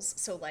struggles.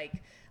 So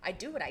like I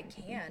do what I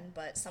can,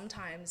 but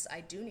sometimes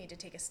I do need to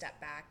take a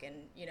step back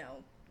and,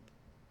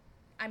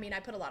 I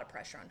put a lot of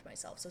pressure onto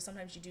myself. So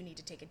sometimes you do need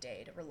to take a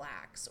day to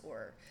relax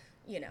or,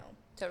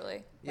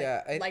 Totally.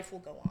 life will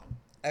go on.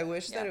 I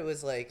wish that it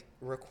was like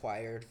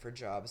required for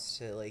jobs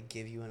to like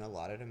give you an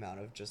allotted amount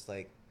of just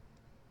like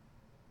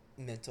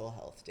mental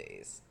health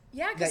days.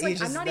 Yeah, because like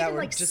I'm not even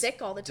like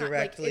sick all the time.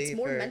 Like it's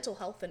more mental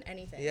health than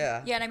anything.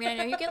 Yeah. Yeah, and I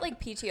know you get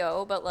like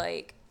PTO, but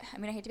like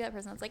I hate to be that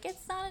person that's like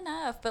it's not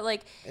enough, but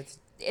like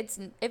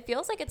it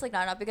feels like it's like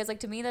not enough because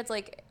like to me that's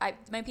like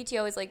my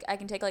PTO is like I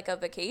can take like a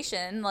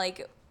vacation,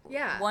 like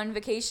one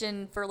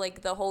vacation for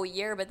like the whole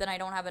year, but then I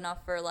don't have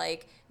enough for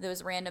like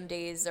those random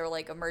days or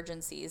like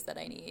emergencies that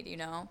I need,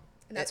 And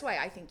that's why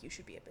I think you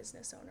should be a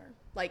business owner.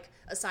 Like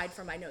aside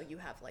from I know you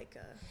have like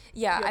a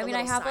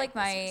I have like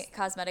my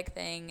cosmetic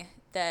thing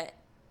that.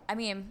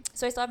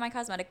 So I still have my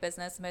cosmetic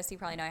business. Most of you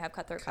probably know I have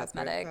Cutthroat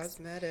Cosmetics.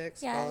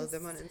 Yes. Follow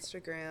them on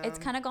Instagram. It's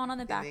kind of gone on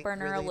the back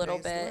burner a little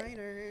bit.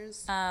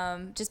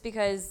 Just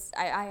because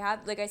I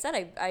have, like I said,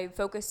 I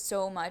focus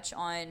so much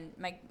on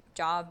my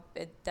job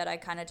that I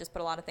kind of just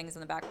put a lot of things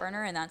in the back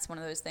burner, and that's one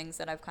of those things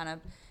that I've kind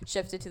of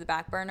shifted to the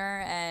back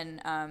burner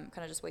and kind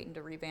of just waiting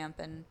to revamp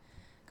and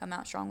come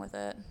out strong with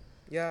it.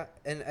 Yeah,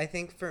 and I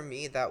think for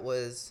me that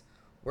was...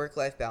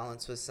 work-life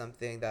balance was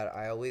something that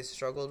I always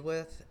struggled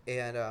with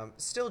and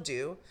still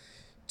do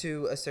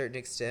to a certain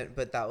extent,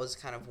 but that was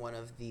kind of one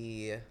of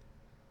the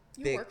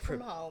You work from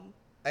home.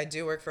 I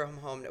do work from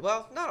home.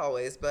 Well, not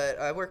always, but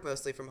I work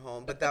mostly from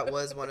home, but that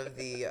was one of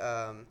the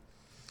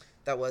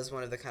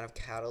kind of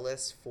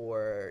catalysts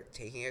for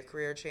taking a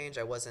career change.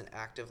 I wasn't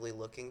actively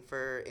looking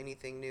for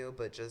anything new,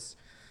 but just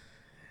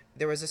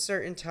there was a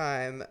certain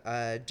time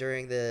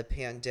during the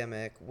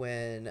pandemic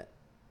when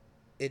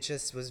it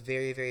just was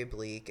very, very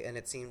bleak, and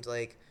it seemed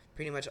like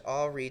pretty much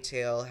all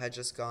retail had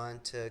just gone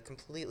to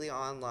completely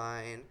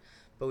online,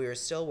 but we were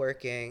still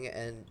working,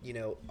 and,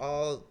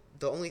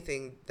 the only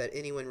thing that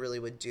anyone really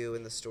would do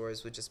in the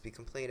stores would just be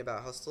complain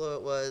about how slow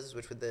it was,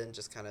 which would then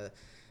just kind of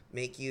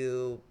make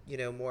you,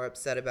 more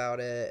upset about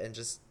it and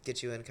just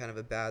get you in kind of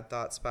a bad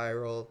thought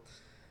spiral.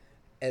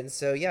 And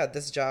so,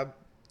 this job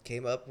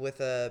came up with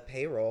a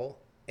payroll,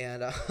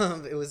 and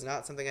it was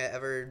not something I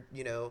ever,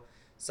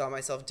 saw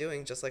myself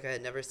doing, just like I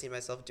had never seen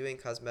myself doing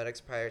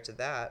cosmetics prior to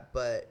that.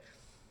 But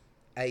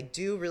I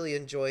do really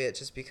enjoy it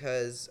just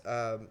because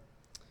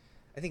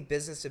I think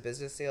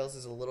business-to-business sales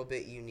is a little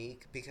bit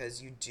unique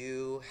because you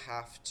do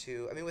have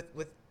to,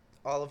 with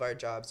all of our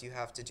jobs, you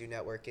have to do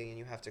networking and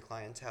you have to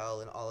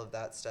clientele and all of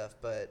that stuff,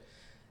 but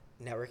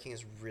networking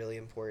is really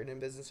important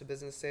in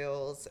business-to-business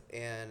sales,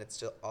 and it's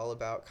still all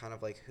about kind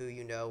of like who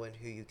you know and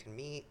who you can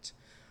meet.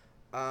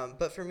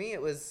 But for me,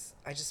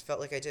 I just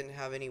felt like I didn't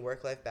have any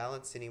work-life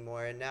balance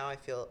anymore. And now I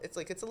feel it's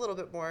a little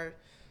bit more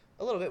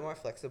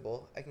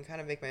flexible. I can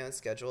kind of make my own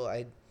schedule.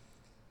 I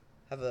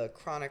have a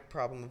chronic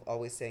problem of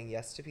always saying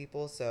yes to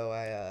people. So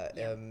I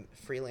am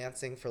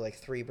freelancing for like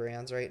 3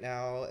 brands right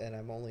now, and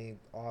I'm only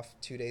off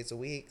 2 days a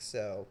week.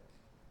 So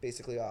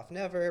basically off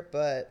never,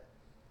 but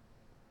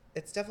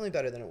it's definitely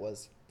better than it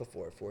was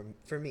before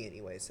for me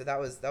anyway. So that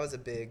was a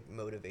big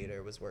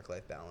motivator, was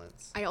work-life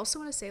balance. I also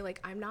want to say, like,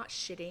 I'm not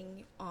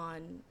shitting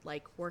on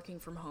like working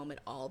from home at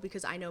all,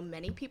 because I know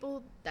many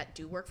people that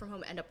do work from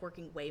home end up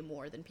working way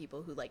more than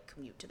people who like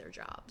commute to their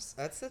jobs.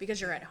 Because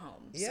you're at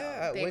home.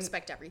 Yeah, so they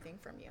expect everything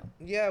from you.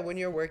 Yeah, when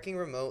you're working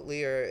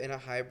remotely or in a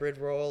hybrid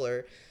role,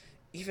 or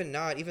even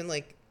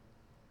like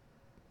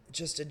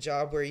just a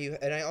job where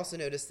and I also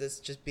noticed this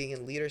just being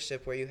in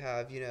leadership, where you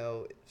have,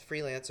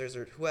 freelancers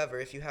or whoever,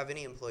 if you have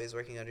any employees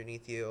working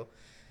underneath you,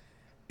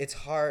 it's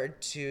hard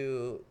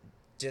to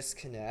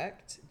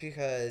disconnect,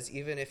 because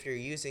even if you're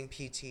using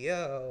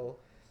PTO,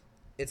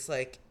 it's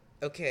like,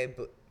 okay,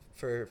 but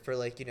for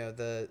like,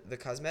 the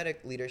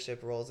cosmetic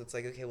leadership roles, it's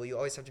like, okay, well, you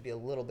always have to be a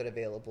little bit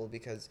available,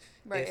 because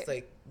if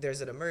like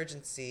there's an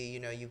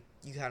emergency,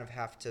 you kind of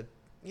have to,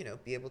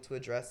 be able to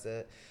address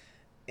it.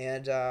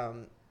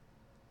 And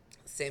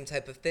same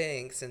type of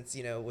thing, since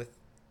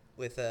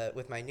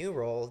with my new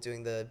role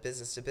doing the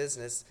business to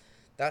business,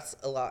 that's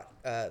a lot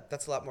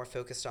more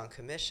focused on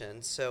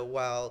commission. So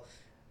while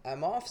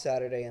I'm off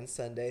Saturday and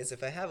Sundays.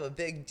 If I have a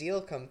big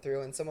deal come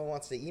through and someone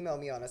wants to email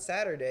me on a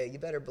Saturday, you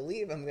better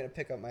believe I'm going to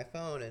pick up my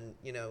phone and,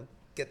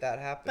 get that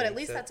happening. But at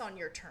least that's on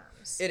your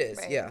terms. It is,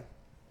 right? Yeah.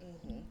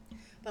 Mm-hmm.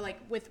 But like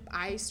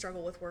I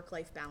struggle with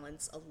work-life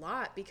balance a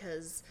lot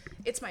because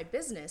it's my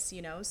business,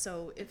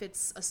 so if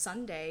it's a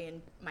Sunday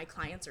and my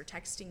clients are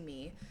texting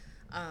me,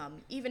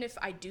 even if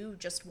I do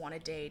just want a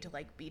day to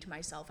like be to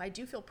myself, I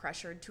do feel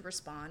pressured to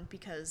respond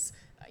because,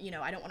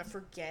 I don't want to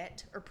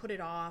forget or put it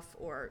off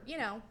or,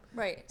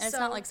 Right. And it's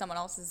not like someone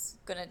else is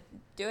going to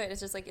do it. It's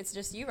just like, it's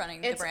just you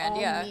running the brand.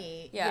 It's Yeah. all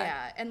me.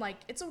 Yeah. And like,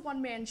 it's a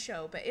one-man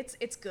show, but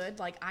it's good.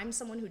 Like, I'm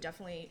someone who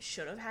definitely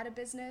should have had a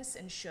business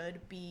and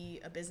should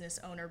be a business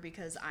owner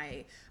because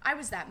I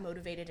was that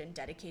motivated and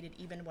dedicated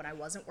even when I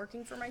wasn't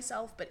working for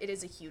myself, but it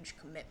is a huge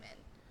commitment.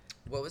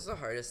 What was the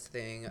hardest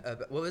thing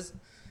what was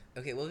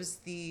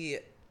the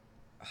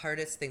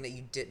hardest thing that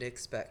you didn't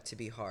expect to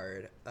be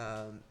hard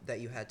that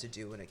you had to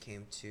do when it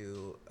came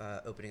to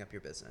opening up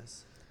your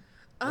business?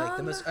 Like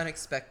the most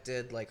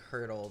unexpected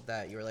hurdle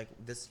that you were like,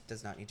 this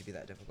does not need to be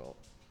that difficult.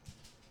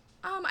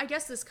 I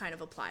guess this kind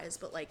of applies,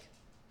 but like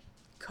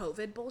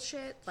COVID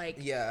bullshit. Like,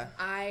 yeah.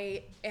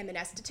 I am an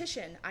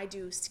esthetician. I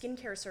do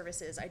skincare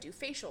services. I do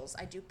facials.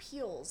 I do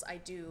peels. I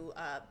do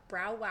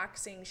brow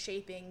waxing,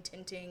 shaping,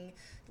 tinting,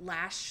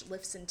 lash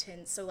lifts and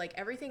tints. So like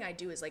everything I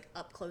do is like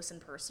up close and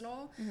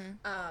personal.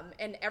 Mm-hmm.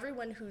 And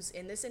everyone who's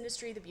in this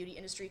industry, the beauty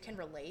industry, can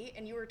relate.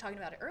 And you were talking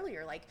about it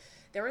earlier. Like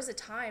there was a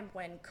time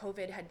when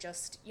COVID had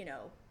just,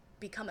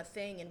 become a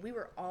thing and we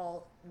were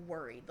all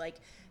worried. Like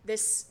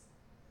this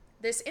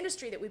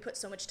industry that we put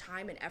so much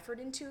time and effort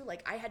into,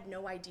 like I had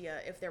no idea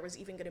if there was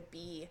even going to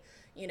be,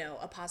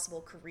 a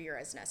possible career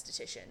as an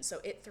esthetician. So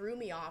it threw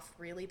me off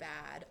really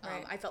bad.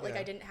 Right. I felt like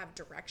I didn't have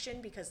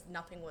direction because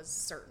nothing was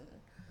certain.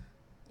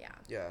 Yeah.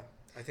 Yeah.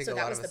 I think so a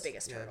that lot was of the us,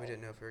 biggest yeah, hurdle. we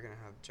didn't know if we were going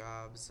to have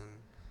jobs and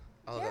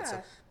all of that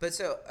stuff. But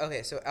so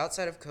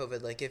outside of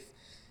COVID, like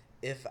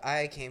if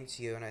I came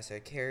to you and I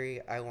said,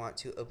 Cari, I want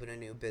to open a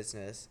new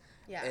business,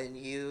 and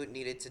you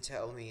needed to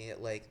tell me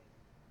like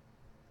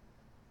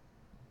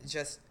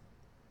just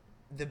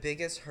the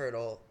biggest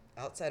hurdle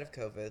outside of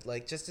COVID,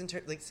 like just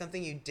like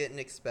something you didn't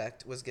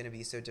expect was going to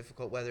be so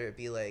difficult, whether it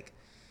be like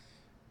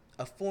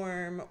a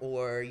form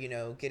or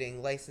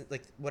getting licensed,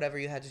 like whatever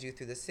you had to do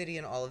through the city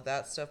and all of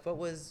that stuff, what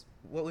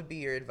would be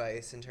your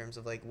advice in terms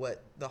of like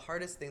what the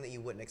hardest thing that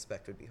you wouldn't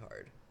expect would be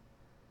hard,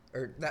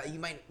 or that you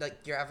might,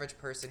 like your average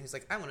person who's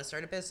like, I want to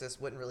start a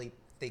business, wouldn't really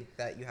think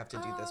that you have to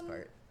do this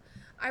part?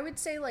 I would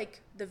say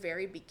like the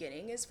very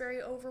beginning is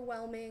very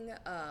overwhelming.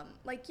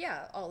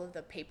 All of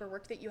the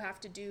paperwork that you have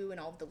to do and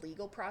all of the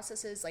legal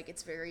processes, like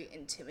it's very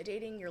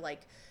intimidating. You're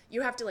like,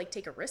 you have to like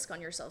take a risk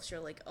on yourself. So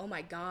you're like, oh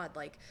my God,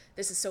 like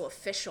this is so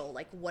official.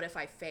 Like what if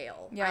I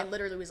fail? Yeah. I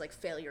literally was like,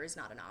 failure is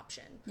not an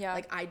option. Yeah.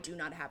 Like I do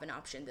not have an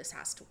option. This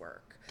has to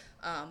work.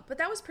 But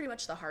that was pretty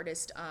much the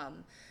hardest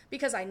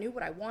because I knew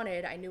what I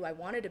wanted. I knew I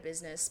wanted a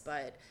business,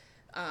 but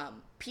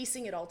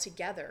piecing it all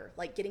together,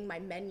 like getting my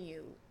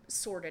menu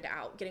sorted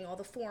out, getting all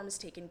the forms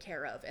taken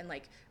care of, and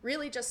like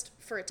really just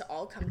for it to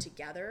all come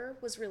together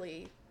was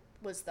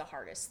the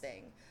hardest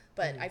thing.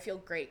 But I feel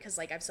great because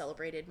like I've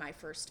celebrated my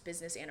first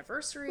business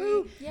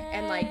anniversary.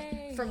 And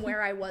like from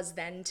where I was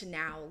then to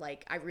now,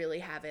 like I really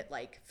have it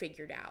like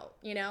figured out,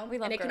 We love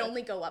and it growth. can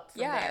only go up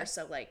from there.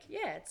 So like,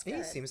 it's good.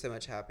 You seem so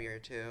much happier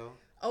too.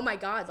 Oh my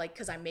God, like,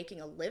 because I'm making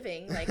a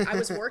living. Like, I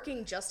was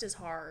working just as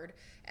hard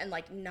and,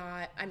 like,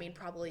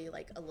 probably,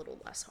 like, a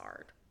little less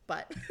hard.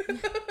 But,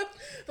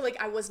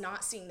 like, I was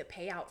not seeing the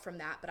payout from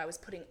that, but I was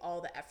putting all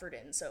the effort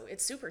in. So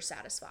it's super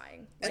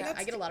satisfying. Like,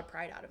 I get a lot of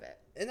pride out of it.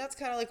 And that's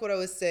kind of like what I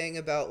was saying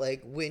about,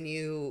 like,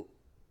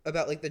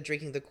 about, like, the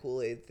drinking the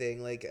Kool-Aid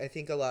thing. Like, I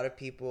think a lot of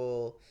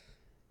people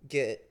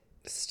get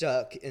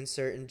stuck in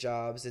certain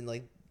jobs and,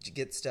 like,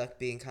 get stuck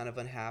being kind of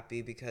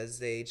unhappy because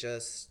they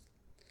just...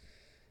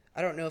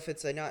 I don't know if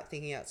it's a not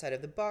thinking outside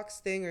of the box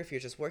thing or if you're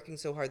just working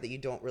so hard that you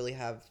don't really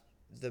have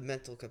the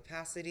mental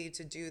capacity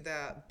to do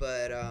that.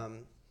 But,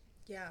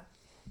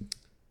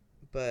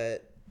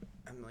 but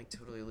I'm like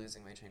totally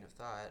losing my train of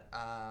thought.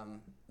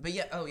 But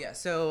yeah.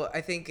 So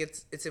I think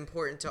it's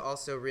important to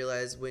also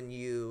realize when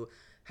you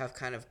have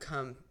kind of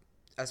come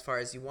as far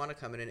as you want to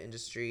come in an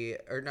industry,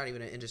 or not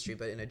even an industry,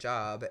 but in a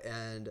job,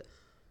 and,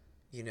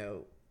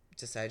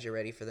 decide you're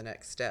ready for the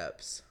next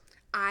steps.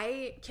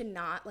 I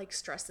cannot like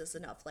stress this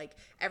enough. Like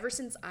ever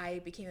since I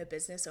became a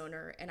business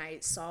owner and I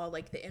saw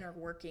like the inner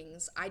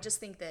workings, I just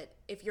think that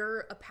if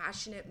you're a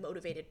passionate,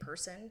 motivated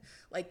person,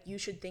 like you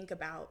should think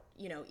about,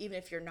 even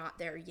if you're not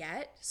there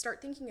yet,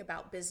 start thinking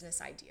about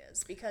business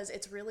ideas, because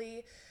it's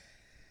really,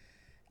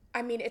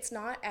 it's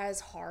not as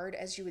hard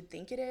as you would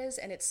think it is,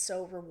 and it's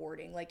so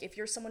rewarding. Like if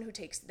you're someone who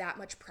takes that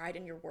much pride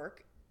in your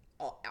work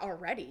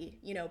already,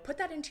 put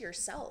that into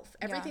yourself.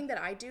 Everything that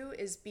I do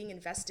is being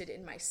invested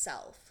in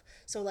myself.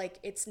 So like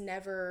it's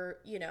never,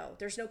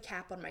 there's no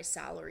cap on my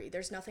salary.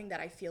 There's nothing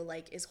that I feel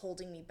like is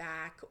holding me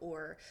back,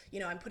 or,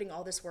 I'm putting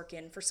all this work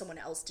in for someone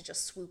else to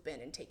just swoop in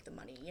and take the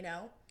money,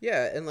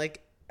 Yeah, and like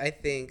I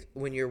think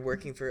when you're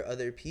working for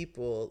other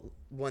people,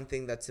 one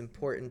thing that's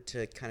important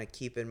to kind of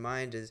keep in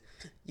mind is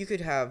you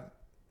could have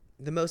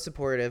the most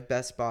supportive,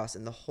 best boss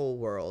in the whole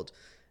world.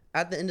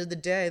 At the end of the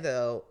day,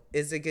 though,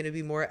 is it going to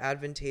be more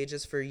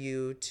advantageous for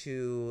you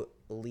to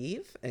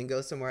leave and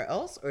go somewhere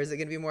else, or is it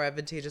going to be more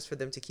advantageous for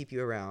them to keep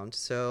you around?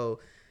 So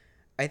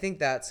I think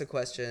that's a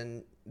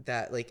question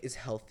that like is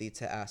healthy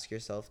to ask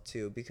yourself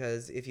too,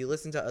 because if you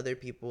listen to other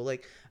people,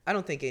 like I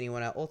don't think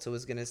anyone at Ulta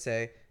was going to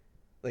say,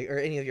 like, or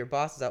any of your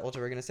bosses at Ulta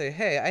were going to say,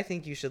 hey, I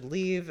think you should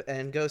leave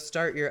and go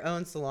start your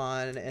own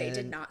salon. And They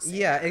did not say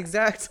yeah, that.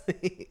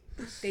 exactly.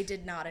 They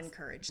did not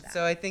encourage that.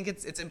 So I think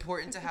it's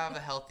important to have a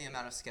healthy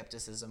amount of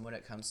skepticism when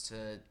it comes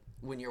to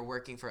when you're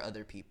working for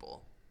other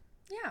people.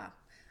 Yeah.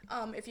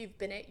 If you've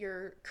been at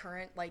your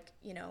current, like,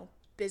 you know,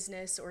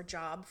 business or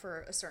job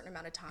for a certain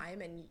amount of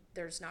time and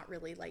there's not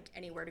really like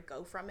anywhere to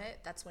go from it,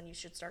 that's when you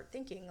should start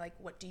thinking, like,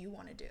 what do you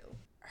want to do?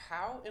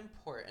 How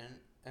important,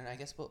 and I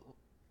guess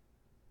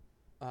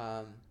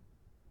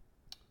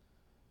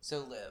so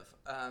Liv,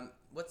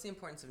 what's the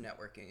importance of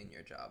networking in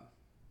your job?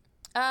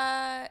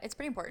 It's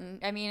pretty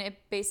important. I mean, it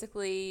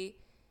basically,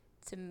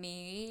 to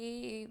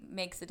me,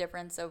 makes the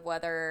difference of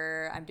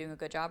whether I'm doing a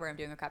good job or I'm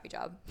doing a crappy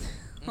job.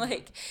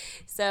 Like,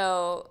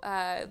 so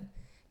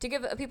to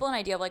give people an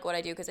idea of like what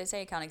I do, because I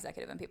say account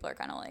executive and people are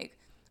kind of like,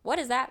 what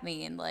does that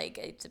mean? Like,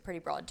 it's a pretty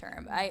broad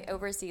term. I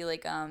oversee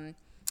like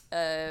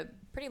a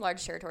pretty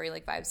large territory,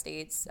 like 5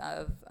 states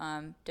of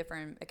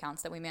different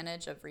accounts that we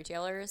manage of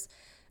retailers.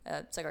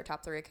 It's like our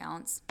top 3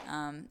 accounts.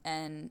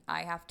 And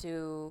I have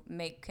to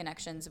make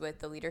connections with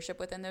the leadership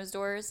within those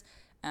doors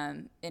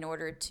in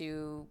order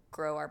to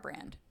grow our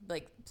brand,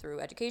 like through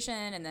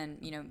education and then,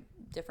 you know,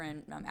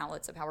 different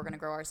outlets of how we're going to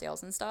grow our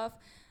sales and stuff.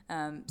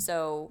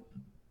 So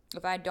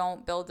if I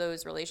don't build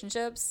those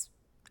relationships,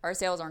 our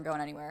sales aren't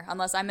going anywhere.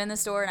 Unless I'm in the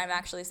store and I'm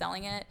actually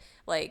selling it,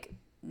 like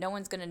no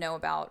one's going to know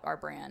about our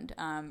brand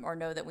or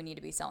know that we need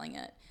to be selling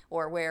it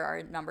or where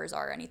our numbers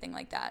are or anything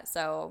like that.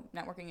 So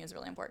networking is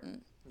really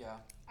important. Yeah.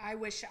 I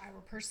wish I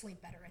were personally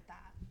better at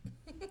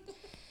that.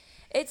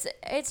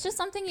 It's just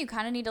something you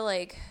kind of need to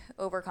like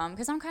overcome,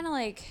 because I'm kind of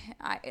like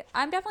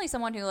I'm definitely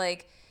someone who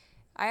like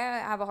I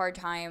have a hard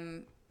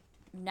time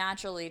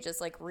naturally just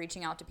like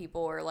reaching out to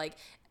people or like,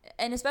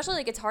 and especially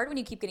like it's hard when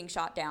you keep getting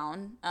shot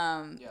down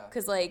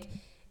because like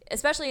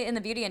especially in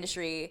the beauty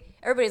industry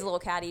everybody's a little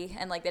catty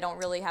and like they don't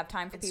really have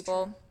time for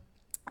people. True.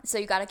 So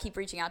you got to keep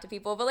reaching out to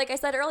people. But like I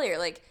said earlier,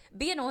 like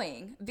be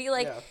annoying. Be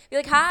like,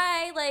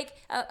 hi. Like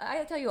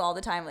I tell you all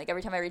the time, like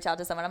every time I reach out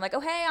to someone, I'm like, oh,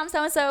 hey, I'm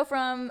so-and-so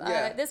from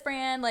this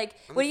brand. Like,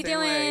 what are you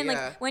doing?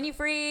 Like, when you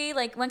free?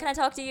 Like, when can I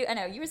talk to you? I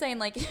know you were saying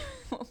like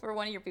for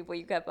one of your people,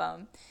 you kept,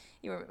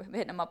 you were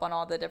hitting them up on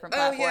all the different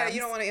platforms. Oh, yeah, you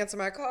don't want to answer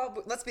my call,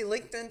 but let's be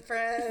LinkedIn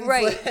friends.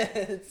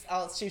 Right.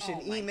 I'll shoot you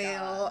an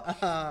email.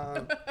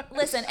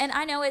 Listen, and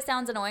I know it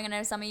sounds annoying. I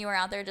know some of you are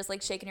out there just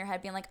like shaking your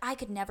head being like, I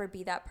could never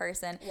be that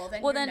person. Well,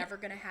 then you're never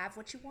going to have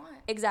what you want.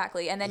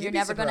 Exactly. And then you're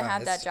never going to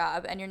have that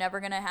job. And you're never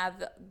going to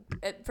have,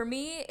 for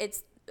me,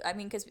 it's, I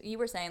mean, because you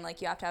were saying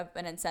like you have to have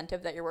an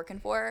incentive that you're working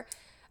for.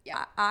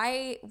 Yeah.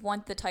 I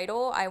want the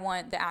title, I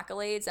want the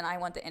accolades, and I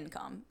want the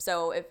income.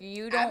 So if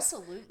you don't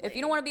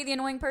want to be the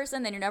annoying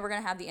person, then you're never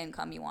going to have the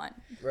income you want.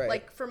 Right.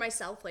 Like for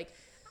myself, like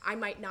I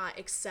might not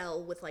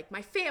excel with like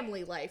my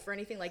family life or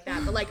anything like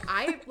that, but like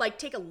I like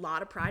take a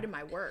lot of pride in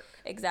my work.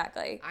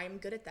 Exactly. I'm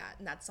good at that,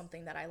 and that's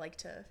something that I like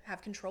to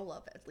have control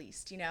of at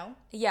least, you know?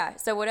 Yeah.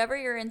 So whatever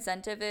your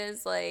incentive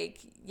is,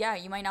 like, yeah,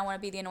 you might not want to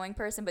be the annoying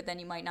person, but then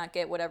you might not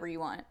get whatever you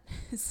want.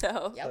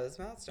 So those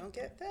mouths don't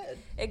get fed.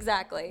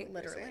 Exactly.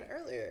 Literally. Like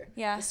earlier.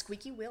 Yeah. The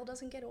squeaky wheel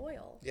doesn't get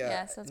oil.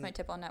 Yeah. So that's my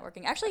tip on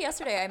networking. Actually,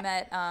 yesterday I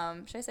met.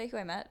 Should I say who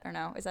I met or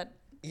no? Is that?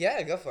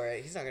 Yeah, go for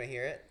it. He's not gonna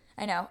hear it.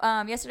 I know.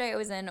 Yesterday I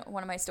was in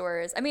one of my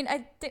stores. I mean,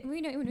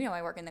 we know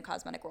I work in the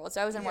cosmetic world,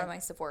 so I was in one of my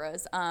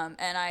Sephoras,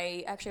 and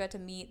I actually got to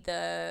meet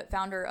the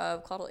founder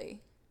of Caudalie.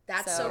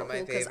 That's so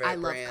cool because I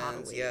love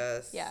Caudalie.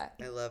 Yes. Yeah.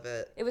 I love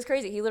it. It was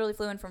crazy. He literally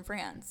flew in from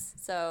France.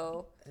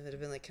 So it would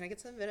have been like, can I get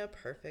some Vino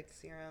Perfect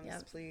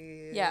serums,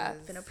 please? Yeah.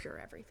 Vino Pure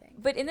everything.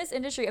 But in this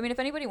industry, I mean, if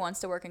anybody wants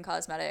to work in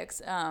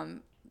cosmetics,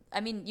 I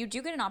mean, you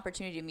do get an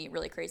opportunity to meet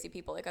really crazy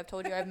people. Like I've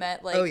told you, I've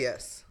met like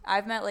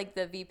I've met like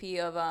the VP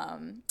of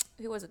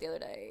who was it the other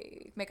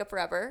day? Makeup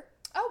Forever.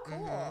 Oh, cool.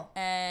 Mm-hmm.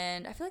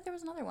 And I feel like there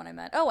was another one I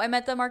met. Oh, I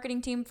met the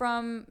marketing team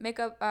from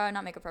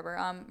not Makeup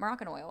Forever,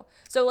 Moroccan Oil.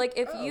 So like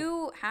if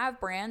you have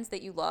brands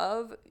that you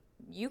love,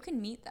 you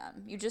can meet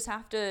them. You just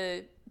have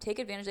to take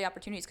advantage of the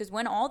opportunities, because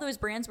when all those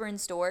brands were in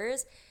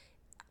stores,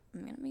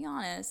 I'm going to be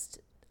honest,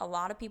 a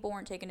lot of people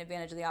weren't taking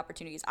advantage of the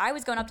opportunities. I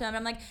was going up to them and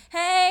I'm like,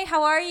 hey,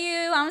 how are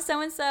you? I'm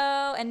so-and-so.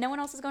 And no one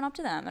else is going up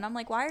to them. And I'm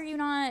like, why are you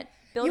not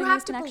building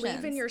these connections? You have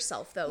to believe in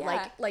yourself though.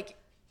 Yeah. Like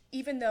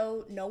even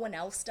though no one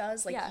else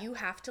does, like you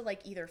have to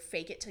like either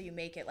fake it till you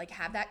make it, like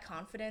have that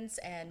confidence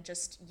and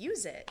just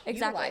use it,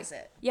 utilize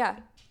it. Yeah.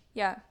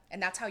 Yeah.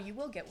 And that's how you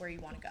will get where you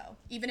want to go.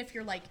 Even if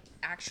you're like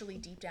actually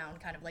deep down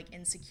kind of like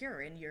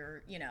insecure in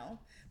your,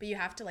 but you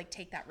have to like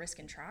take that risk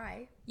and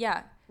try.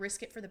 Yeah.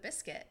 Risk it for the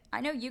biscuit. I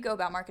know you go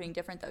about marketing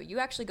different though. You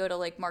actually go to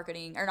like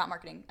marketing, or not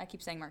marketing. I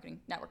keep saying marketing,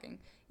 networking.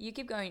 You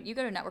go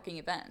to networking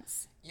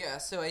events. Yeah,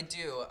 so I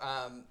do.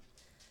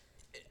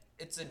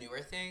 It's a newer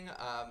thing.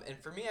 And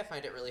for me, I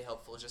find it really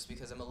helpful just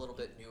because I'm a little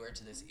bit newer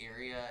to this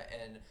area.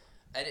 And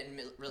I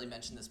didn't really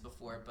mention this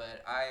before,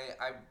 but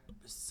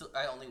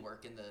I only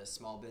work in the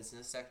small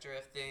business sector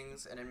of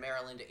things, and in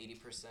Maryland,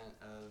 80%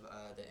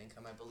 of the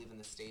income, I believe, in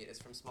the state is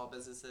from small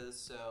businesses,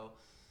 so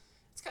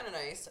it's kind of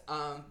nice.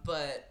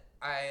 But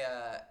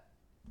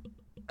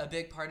a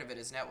big part of it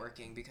is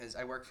networking because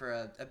I work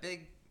for a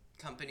big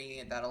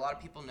company that a lot of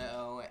people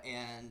know,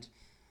 and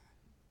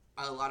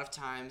a lot of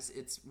times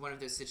it's one of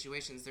those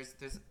situations.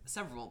 There's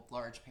several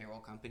large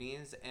payroll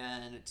companies,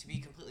 and to be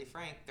completely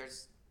frank,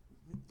 there's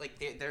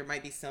there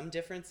might be some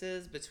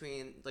differences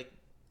between, like,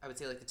 I would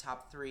say, like, the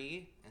top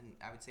three, and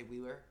I would say we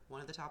were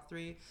one of the top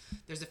three.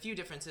 There's a few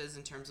differences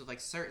in terms of, like,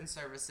 certain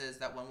services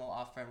that one will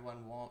offer and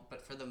one won't,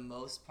 but for the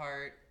most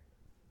part,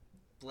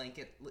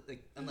 blanket,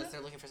 like, unless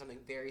they're looking for something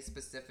very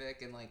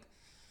specific and, like,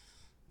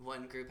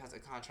 one group has a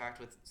contract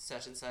with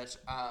such and such,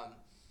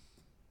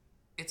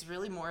 it's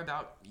really more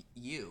about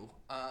you.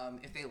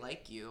 If they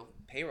like you,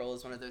 payroll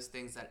is one of those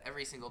things that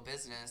every single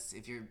business,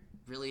 if you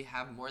really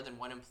have more than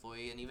one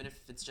employee, and even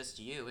if it's just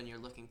you and you're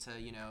looking to,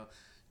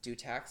 do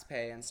tax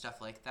pay and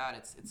stuff like that,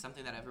 it's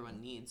something that everyone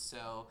needs.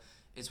 So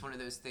it's one of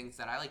those things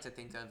that I like to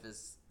think of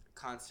as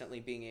constantly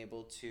being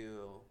able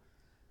to,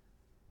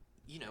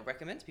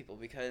 recommend to people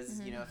because,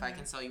 if I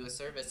can sell you a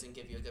service and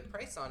give you a good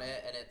price on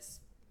it and it's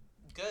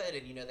good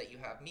and that you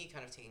have me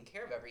kind of taking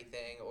care of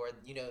everything, or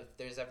if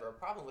there's ever a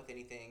problem with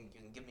anything,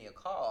 you can give me a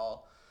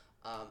call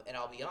and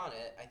I'll be on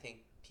it. I think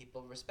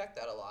people respect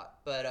that a lot.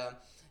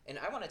 But and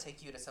I want to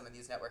take you to some of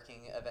these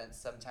networking events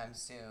sometime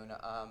soon,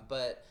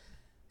 but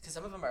because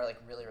some of them are like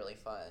really, really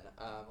fun.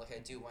 Like I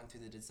do one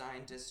through the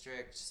design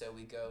district, so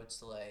we go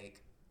to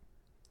like,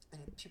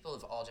 and people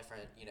of all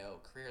different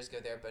careers go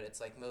there, but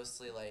it's like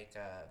mostly like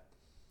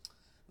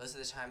most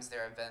of the times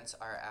their events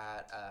are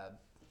at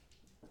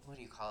what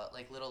do you call it?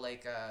 Like little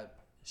like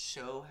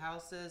show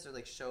houses or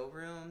like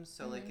showrooms.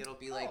 So like it'll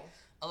be like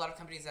a lot of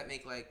companies that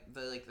make like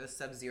the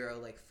Sub-Zero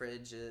like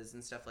fridges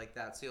and stuff like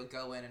that. So you'll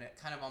go in and it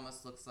kind of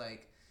almost looks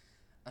like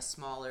a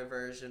smaller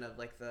version of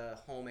like the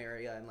home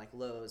area and like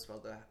Lowe's.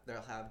 Well,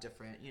 they'll have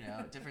different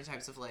different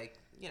types of like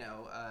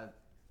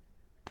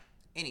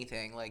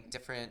anything, like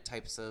different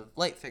types of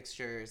light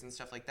fixtures and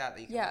stuff like that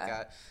you can look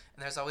at.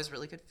 And there's always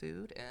really good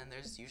food, and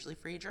there's usually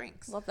free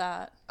drinks. Love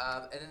that.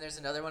 And then there's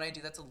another one I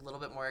do that's a little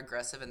bit more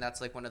aggressive, and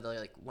that's like one of the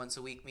like once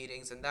a week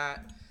meetings, and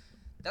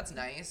that's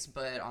nice,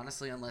 but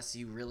honestly, unless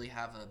you really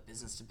have a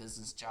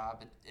business-to-business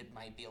job, it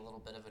might be a little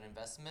bit of an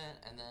investment.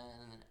 And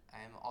then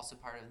I'm also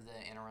part of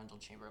the Anne Arundel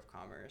Chamber of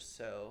Commerce,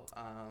 so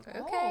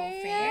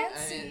fancy.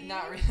 I mean,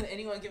 not really,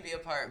 anyone can be a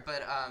part,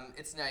 but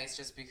it's nice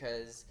just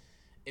because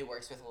it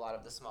works with a lot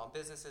of the small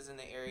businesses in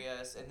the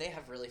areas, and they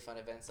have really fun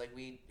events. Like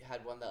we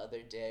had one the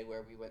other day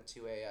where we went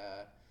to it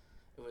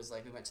was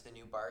like we went to the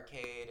new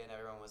barcade, and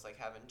everyone was like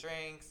having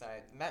drinks, and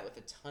I met with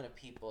a ton of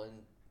people,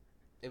 and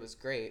it was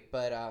great.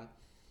 But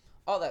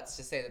all that's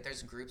to say that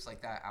there's groups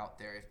like that out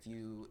there if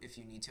you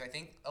need to. I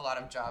think a lot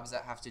of jobs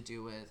that have to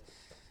do with,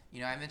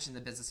 I mentioned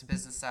the business to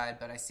business side,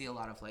 but I see a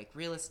lot of like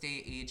real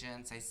estate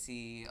agents. I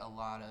see a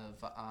lot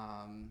of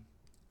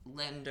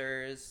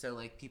lenders, so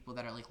like people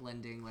that are like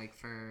lending like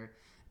for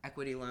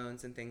equity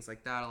loans and things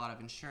like that. A lot of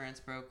insurance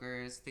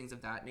brokers, things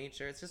of that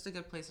nature. It's just a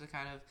good place to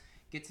kind of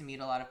get to meet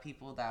a lot of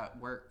people that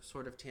work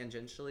sort of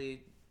tangentially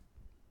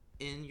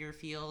in your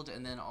field,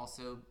 and then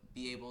also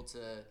be able to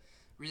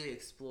really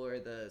explore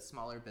the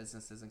smaller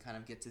businesses and kind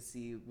of get to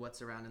see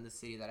what's around in the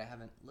city that I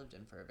haven't lived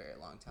in for a very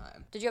long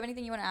time. Did you have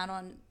anything you want to add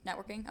on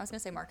networking? I was going to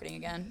say marketing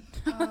again.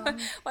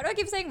 Why do I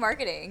keep saying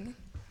marketing?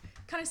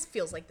 Kind of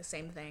feels like the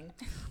same thing.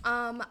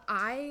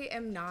 I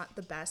am not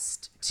the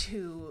best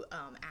to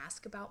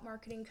ask about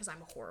marketing because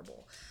I'm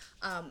horrible.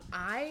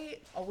 I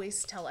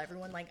always tell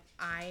everyone, like,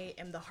 I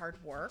am the hard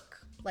work.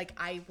 Like,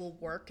 I will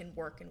work and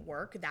work and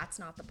work. That's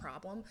not the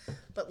problem.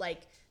 But,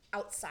 like,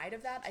 outside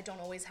of that, I don't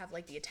always have,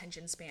 like, the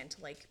attention span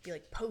to, like, be,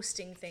 like,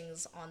 posting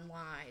things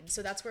online.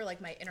 So that's where,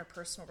 like, my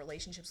interpersonal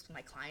relationships with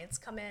my clients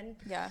come in.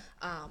 Yeah.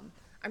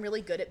 I'm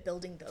really good at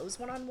building those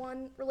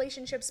one-on-one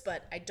relationships,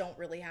 but I don't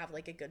really have,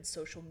 like, a good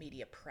social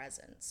media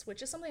presence,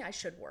 which is something I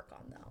should work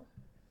on, though.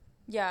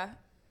 Yeah.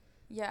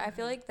 Yeah, I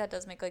feel like that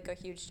does make, like, a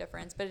huge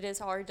difference, but it is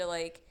hard to,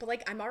 like... But,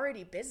 like, I'm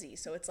already busy,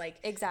 so it's, like...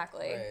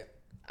 Exactly. Right.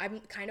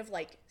 I'm kind of,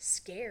 like,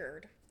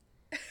 scared.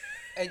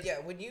 And yeah,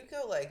 when you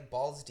go like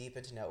balls deep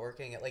into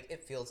networking,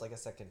 it feels like a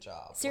second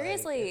job.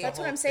 Seriously. Like, That's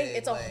what I'm saying. thing,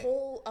 It's a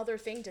whole other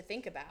thing to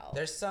think about.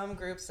 There's some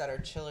groups that are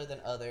chiller than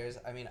others.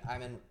 I mean,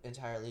 I'm in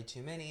entirely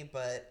too many,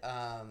 but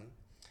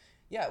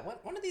yeah,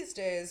 one of these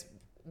days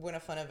when a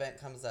fun event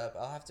comes up,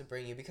 I'll have to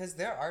bring you, because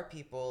there are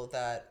people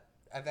that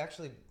I've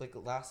actually, like, the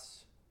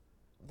last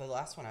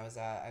one I was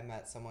at, I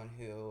met someone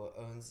who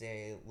owns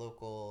a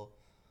local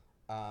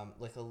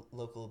like a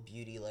local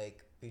beauty like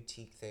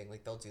boutique thing.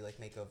 Like they'll do like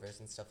makeovers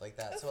and stuff like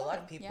that. So a lot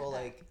of people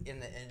like in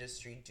the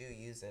industry do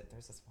use it.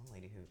 There's this one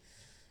lady who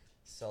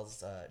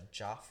sells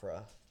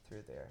Jafra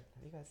through there.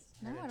 Have you guys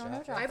heard of I don't know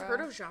Jafra. I've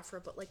heard of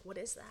Jafra, but like, what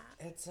is that?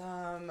 It's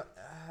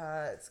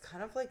it's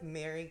kind of like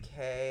Mary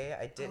Kay.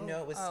 I didn't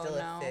know it was still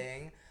a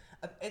thing.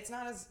 It's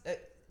not as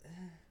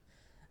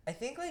I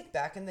think like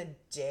back in the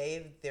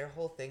day, their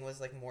whole thing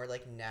was like more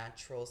like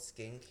natural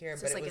skincare.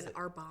 So but it's like it was an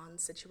Arbonne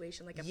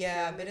situation, like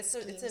a but it's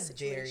a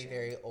very,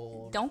 very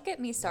old. Don't get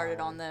me started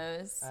on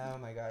those. Oh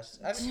my gosh,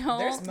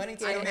 there's money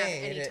to be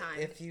made.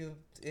 If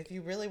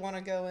you really want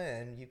to go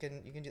in, you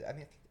can do. I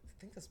mean,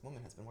 I think this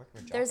woman has been working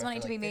with Jafra There's money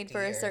for to like be made 50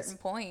 for years. a certain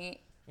point.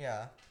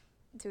 Yeah.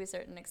 To a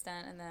certain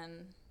extent, and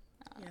then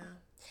I don't know.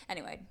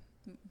 Anyway,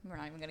 we're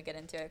not even gonna get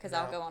into it because No.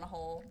 I'll go on a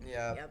whole.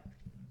 Yeah. Yep.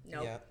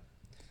 Nope. Yep.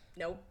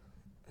 Nope.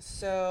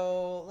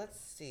 So let's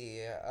see.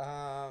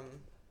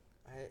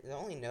 The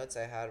only notes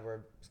I had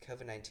were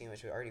COVID-19,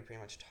 which we already pretty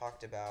much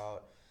talked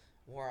about.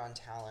 War on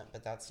talent,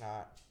 but that's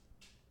not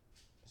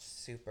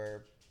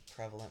super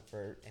prevalent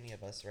for any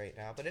of us right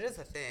now. But it is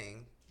a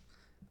thing.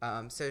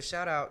 So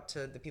shout out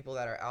to the people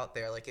that are out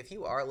there. Like, if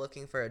you are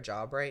looking for a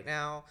job right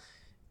now,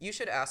 you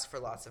should ask for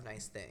lots of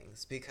nice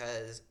things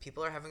because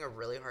people are having a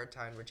really hard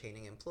time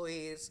retaining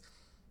employees.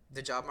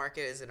 The job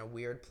market is in a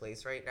weird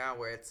place right now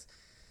where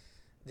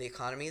the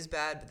economy is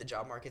bad, but the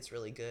job market's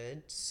really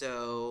good.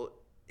 So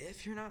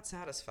if you're not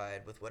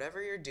satisfied with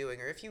whatever you're doing,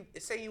 or if you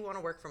say you want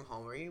to work from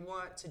home or you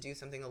want to do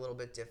something a little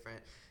bit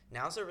different,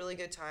 now's a really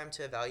good time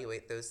to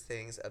evaluate those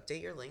things.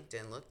 Update your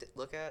LinkedIn.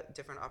 Look at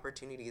different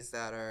opportunities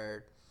that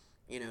are,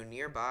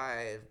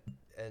 nearby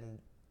and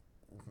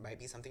might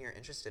be something you're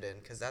interested in,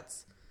 because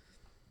that's...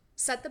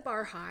 Set the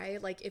bar high.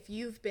 Like, if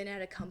you've been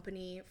at a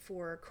company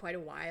for quite a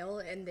while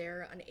and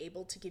they're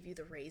unable to give you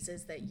the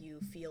raises that you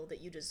feel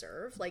that you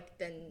deserve, like,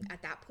 then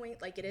at that point,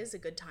 like, it is a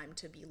good time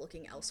to be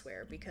looking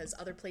elsewhere because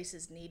other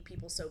places need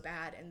people so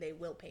bad and they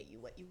will pay you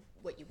what you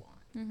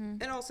want.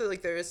 Mm-hmm. And also,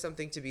 like, there is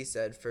something to be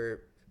said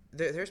for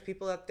there's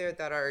people out there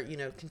that are,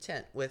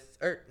 content with,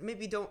 or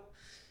maybe don't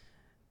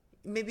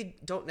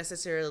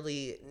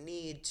necessarily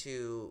need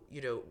to,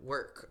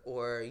 work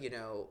or,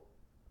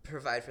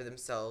 provide for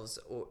themselves,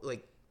 or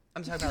like,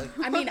 I'm talking about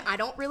like... I mean, I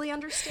don't really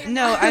understand.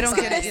 No, I don't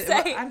get it.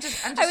 Say, I'm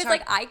just I was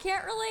like, I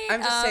can't relate.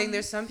 I'm just saying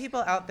there's some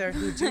people out there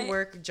who do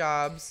work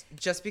jobs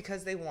just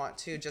because they want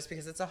to, just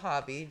because it's a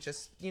hobby,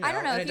 just, I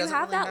don't know. and If it you doesn't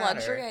have really that matter.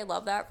 luxury, I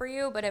love that for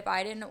you. But if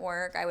I didn't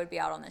work, I would be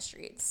out on the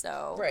streets.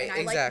 So Right, And I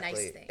exactly.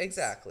 like nice things.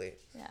 Exactly.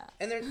 Yeah.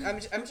 And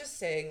I'm just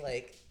saying,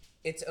 like,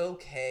 it's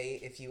okay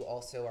if you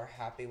also are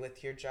happy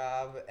with your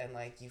job and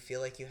like you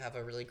feel like you have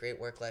a really great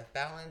work-life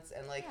balance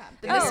and like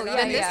Yeah. you're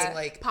not making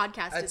like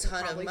podcast a isn't ton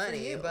of probably for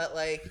money, you. but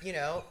like,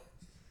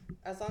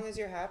 as long as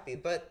you're happy.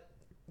 But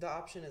the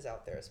option is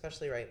out there,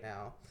 especially right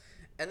now.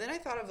 And then I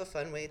thought of a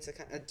fun way to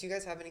do you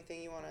guys have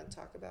anything you want to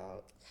talk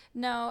about?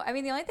 No, I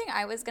mean, the only thing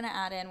I was going to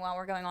add in while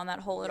we're going on that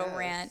whole little Yes.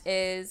 rant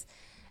is,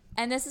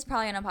 and this is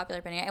probably an unpopular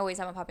opinion. I always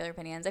have unpopular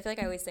opinions. I feel like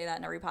I always say that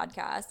in every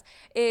podcast,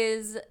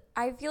 is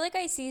I feel like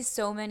I see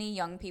so many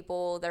young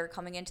people that are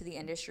coming into the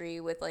industry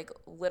with like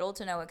little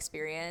to no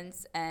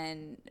experience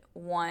and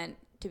want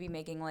to be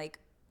making like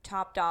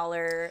top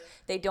dollar.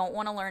 They don't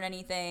want to learn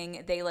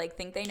anything. They like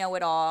think they know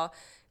it all.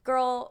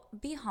 Girl,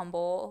 be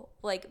humble.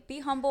 Like,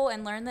 be humble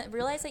and learn that.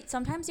 Realize that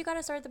sometimes you got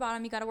to start at the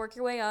bottom. You got to work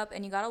your way up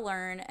and you got to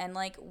learn. And,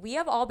 like, we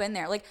have all been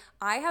there. Like,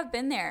 I have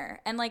been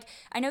there. And, like,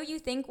 I know you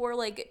think we're,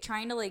 like,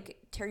 trying to, like,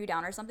 tear you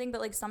down or something.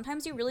 But, like,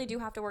 sometimes you really do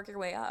have to work your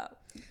way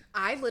up.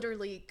 I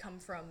literally come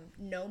from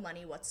no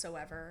money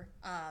whatsoever.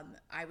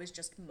 I was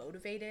just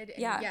motivated. And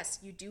yes,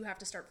 you do have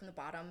to start from the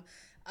bottom.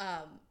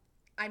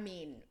 I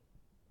mean,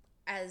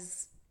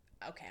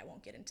 okay, I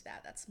won't get into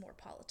that. That's more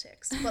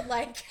politics. But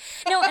like,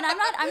 no, and I'm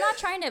not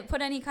trying to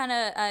put any kind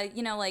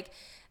of like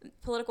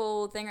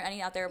political thing or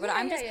any out there. But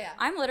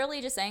I'm literally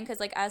just saying,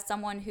 because like as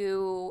someone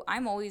who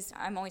I'm always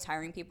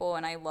hiring people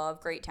and I love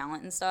great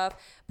talent and stuff.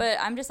 But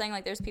I'm just saying,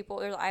 like,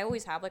 I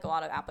always have like a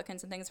lot of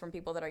applicants and things from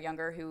people that are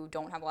younger who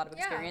don't have a lot of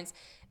experience.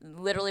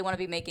 Literally want to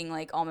be making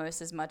like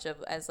almost as much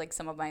as like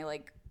some of my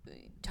like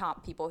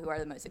top people who are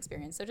the most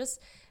experienced. So just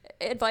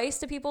advice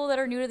to people that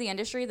are new to the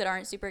industry that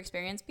aren't super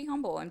experienced: be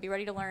humble and be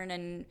ready to learn,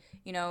 and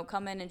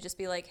come in and just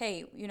be like,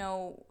 hey,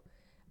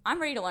 I'm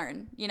ready to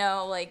learn,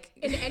 like,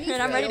 in any and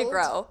field, I'm ready to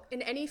grow.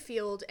 In any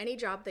field, any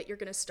job that you're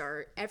going to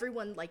start,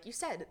 everyone, like you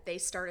said, they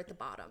start at the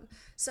bottom.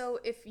 So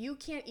if you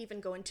can't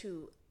even go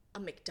into a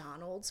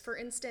McDonald's, for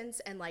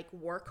instance, and like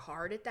work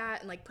hard at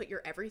that and like put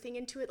your everything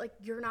into it, like,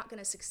 you're not going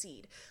to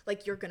succeed.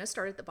 Like, you're going to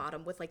start at the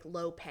bottom with like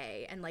low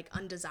pay and like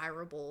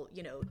undesirable,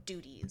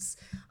 duties.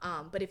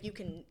 But if you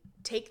can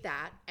take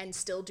that and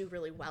still do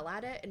really well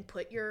at it and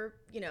put your,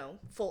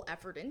 full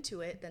effort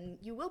into it, then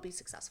you will be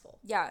successful.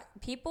 Yeah,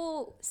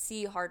 people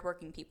see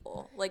hardworking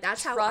people. Like,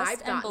 that's how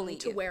I've gotten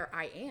to where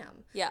I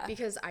am. Yeah.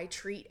 Because I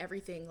treat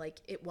everything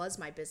like it was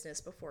my business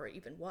before it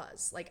even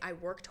was. Like, I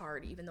worked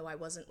hard even though I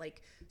wasn't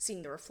like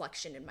seeing the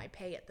reflection in my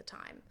pay at the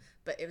time.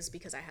 But it was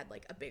because I had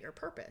like a bigger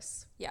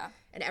purpose. Yeah.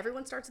 And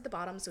everyone starts at the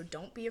bottom, so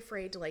don't be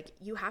afraid to like,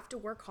 you have to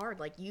work hard.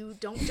 Like, you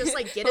don't just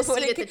like get a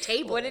seat at the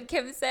table. What did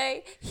Kim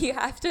say? You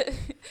have to,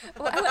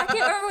 I can't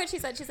remember what she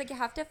said. She's like, you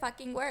have to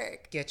fucking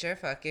work. Get your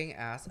fucking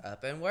ass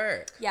up and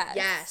work.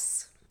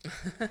 Yes.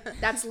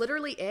 That's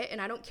literally it.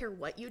 And I don't care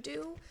what you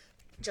do,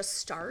 just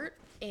start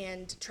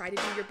and try to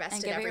do your best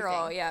And at give it everything. your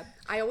all, yeah.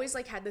 I always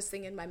like had this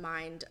thing in my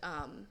mind,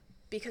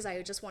 because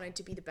I just wanted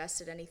to be the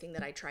best at anything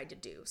that I tried to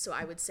do. So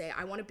I would say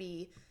I want to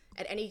be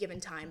at any given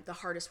time the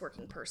hardest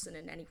working person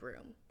in any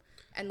room.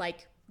 And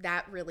like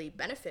that really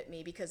benefit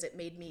me because it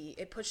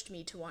pushed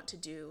me to want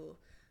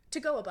to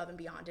go above and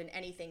beyond in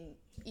anything,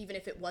 even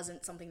if it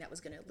wasn't something that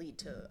was going to lead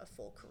to a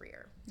full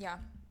career. Yeah.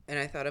 And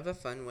I thought of a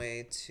fun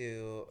way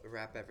to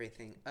wrap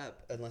everything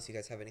up, unless you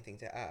guys have anything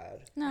to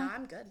add. No,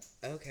 I'm good.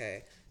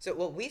 Okay. So,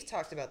 well, we've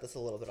talked about this a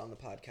little bit on the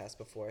podcast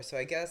before. So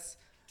I guess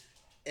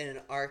in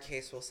our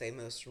case, we'll say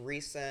most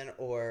recent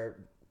or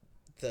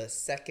the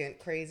second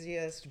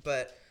craziest.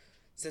 But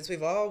since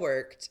we've all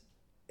worked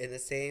in the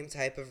same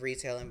type of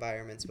retail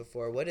environments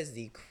before, what is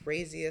the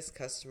craziest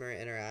customer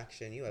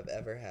interaction you have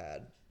ever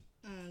had?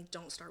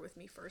 Don't start with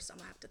me first. I'm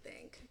going to have to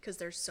think because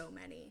there's so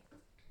many.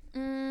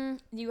 Do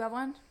you have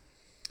one?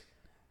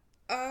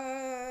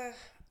 I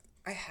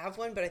have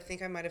one, but I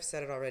think I might have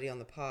said it already on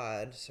the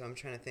pod, so I'm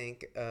trying to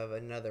think of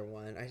another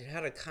one. I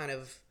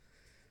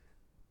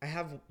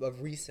have a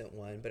recent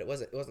one, but it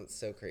wasn't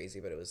so crazy,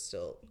 but it was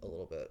still a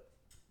little bit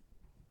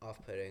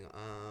off-putting.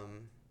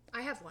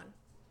 I have one.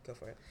 Go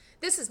for it.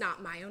 This is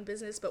not my own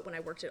business, but when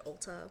I worked at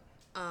Ulta,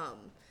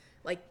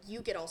 like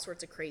you get all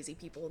sorts of crazy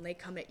people and they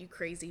come at you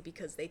crazy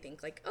because they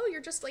think like, oh,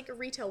 you're just like a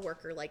retail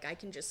worker. Like I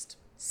can just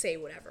say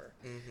whatever.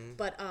 Mm-hmm.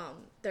 But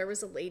there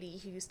was a lady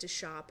who used to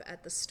shop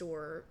at the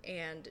store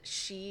and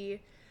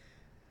she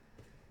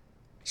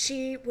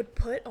would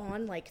put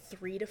on like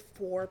 3 to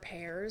 4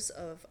 pairs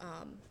of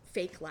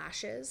fake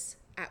lashes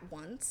at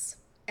once.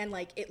 And,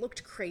 like, it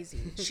looked crazy.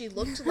 She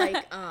looked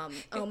like,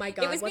 oh, my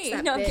God, what's me.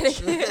 that No,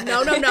 bitch?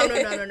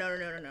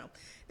 No.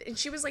 And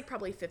she was, like,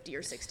 probably 50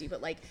 or 60. But,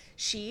 like,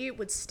 she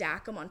would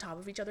stack them on top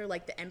of each other,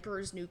 like the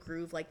Emperor's New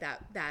Groove, like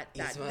that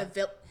Yzma.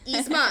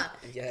 Yzma.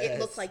 Yes. It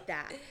looked like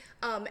that.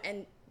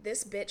 And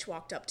this bitch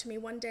walked up to me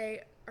one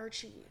day.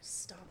 Archie,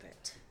 stop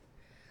it.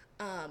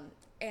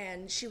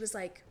 And she was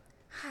like,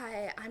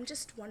 hi, I'm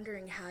just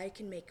wondering how I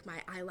can make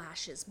my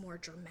eyelashes more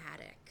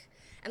dramatic.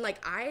 And,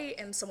 like, I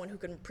am someone who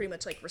can pretty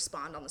much, like,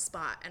 respond on the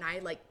spot. And I,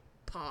 like,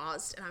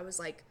 paused. And I was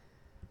like,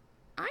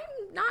 I'm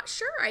not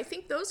sure. I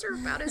think those are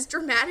about as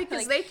dramatic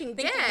as they can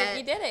get.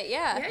 You did it,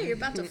 yeah. Yeah, you're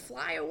about to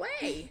fly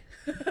away.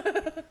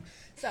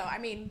 So, I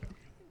mean,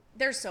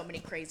 there's so many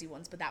crazy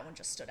ones. But that one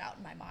just stood out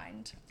in my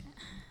mind.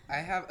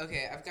 I've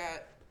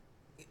got...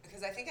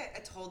 Because I think I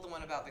told the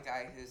one about the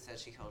guy who said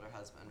she killed her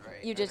husband,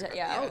 right? You did,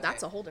 yeah. Oh, okay.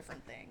 that's a whole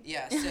different thing.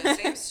 Yeah, so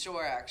same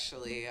store,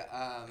 actually.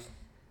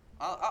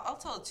 I'll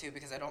tell it too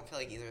because I don't feel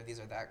like either of these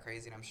are that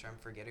crazy, and I'm sure I'm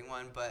forgetting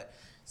one. But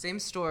same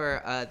store,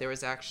 there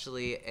was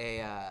actually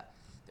a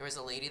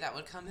lady that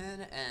would come in,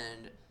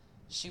 and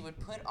she would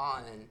put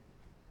on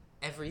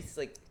every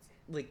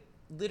like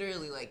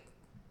literally like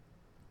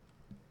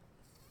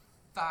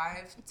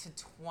 5 to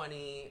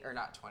 20, or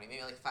not 20,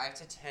 maybe like 5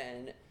 to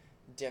 10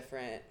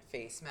 different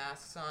face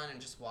masks on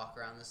and just walk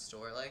around the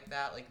store like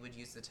that, like would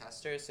use the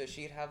testers. So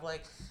she'd have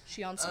like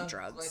She on some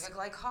drugs. Like a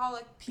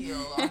glycolic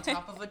peel on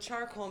top of a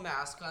charcoal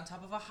mask on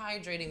top of a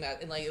hydrating mask,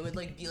 and like it would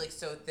like be like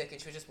so thick,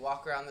 and she would just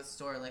walk around the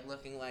store like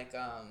looking like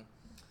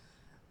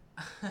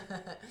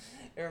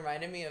it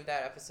reminded me of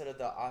that episode of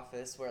The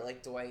Office where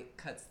like Dwight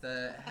cuts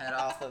the head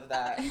off of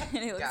that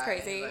and it looks guy,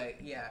 crazy. like,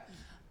 yeah.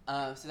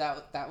 So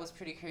that was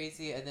pretty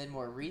crazy. And then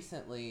more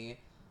recently,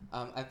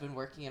 I've been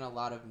working in a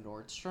lot of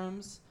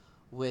Nordstrom's,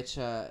 which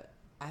I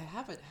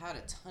haven't had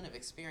a ton of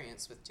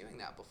experience with doing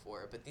that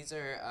before, but these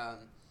are,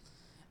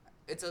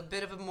 it's a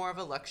bit of more of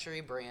a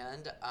luxury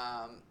brand,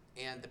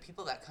 and the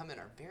people that come in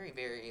are very,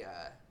 very,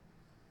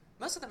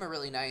 most of them are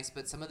really nice,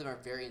 but some of them are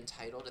very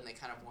entitled, and they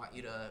kind of want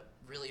you to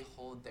really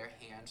hold their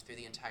hand through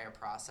the entire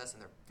process,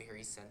 and they're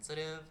very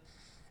sensitive.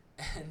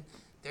 And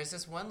there's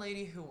this one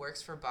lady who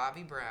works for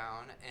Bobbi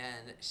Brown,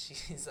 and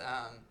she's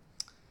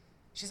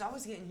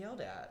always getting yelled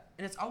at,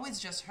 and it's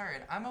always just her,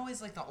 and I'm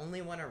always like the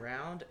only one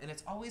around, and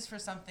it's always for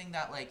something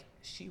that like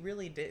she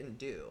really didn't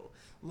do.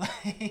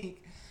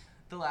 Like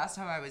the last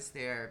time I was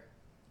there,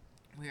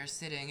 we were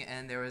sitting,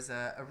 and there was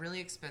a really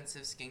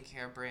expensive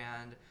skincare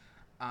brand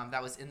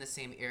that was in the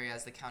same area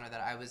as the counter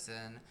that I was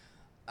in,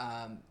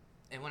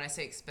 and when I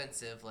say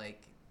expensive,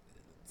 like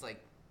it's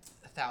like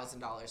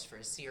 $1,000 for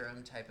a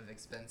serum type of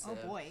expensive.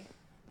 Oh boy.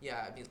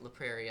 Yeah, I mean, La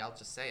Prairie, I'll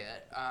just say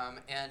it.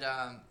 And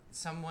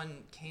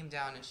someone came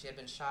down, and she had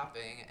been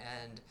shopping,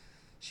 and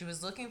she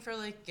was looking for,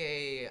 like,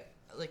 a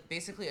like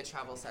basically a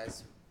travel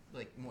size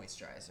like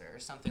moisturizer or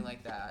something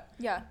like that.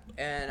 Yeah.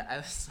 And I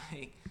was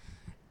like,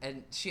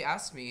 and she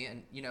asked me,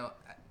 and you know,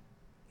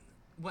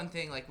 one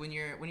thing, like when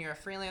you're a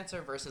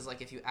freelancer versus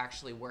like if you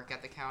actually work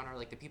at the counter,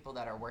 like the people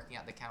that are working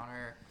at the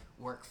counter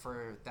work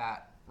for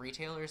that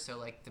retailer. So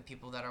like the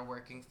people that are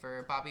working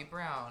for Bobbi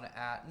Brown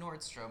at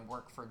Nordstrom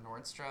work for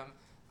Nordstrom.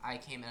 I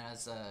came in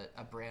as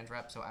a brand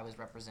rep, so I was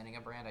representing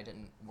a brand. I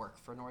didn't work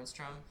for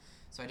Nordstrom,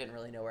 so I didn't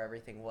really know where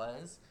everything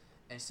was.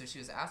 And so she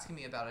was asking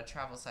me about a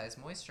travel size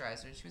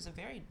moisturizer, and she was a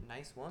very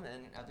nice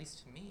woman, at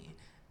least to me.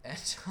 And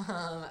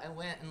I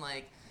went and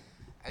like,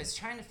 I was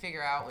trying to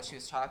figure out what she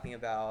was talking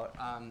about,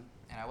 and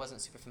I wasn't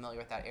super familiar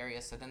with that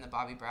area. So then the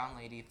Bobbi Brown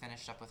lady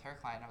finished up with her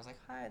client. I was like,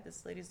 hi,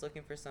 this lady's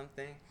looking for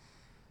something.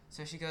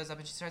 So she goes up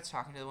and she starts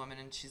talking to the woman,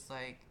 and she's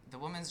like, the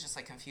woman's just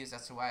like confused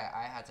as to why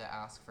I had to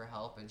ask for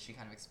help, and she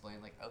kind of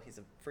explained like, oh, he's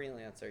a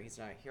freelancer, he's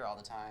not here all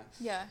the time.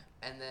 Yeah.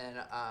 And then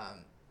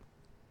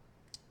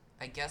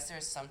I guess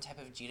there's some type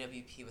of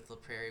GWP with La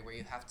Prairie where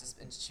you have to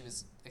spend, she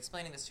was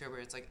explaining this to her where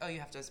it's like, oh, you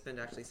have to spend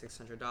actually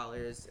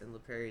 $600 in La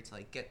Prairie to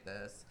like get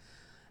this.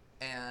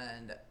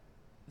 And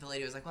the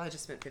lady was like, well, I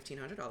just spent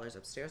 $1,500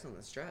 upstairs on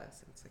this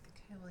dress. And it's like,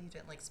 okay, well, you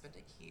didn't like spend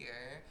it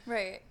here.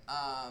 Right.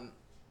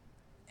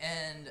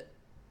 And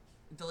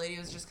the lady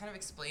was just kind of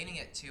explaining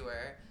it to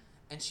her,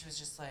 and she was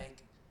just like,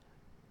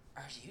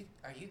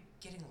 are you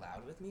getting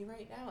loud with me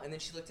right now? And then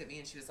she looked at me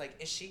and she was like,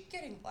 is she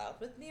getting loud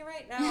with me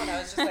right now? And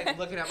I was just like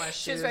looking at my shoes.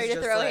 She was ready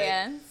to throw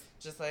hands.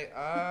 Just like,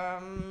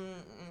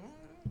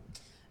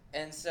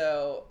 And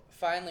so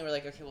finally we're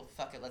like, okay, well,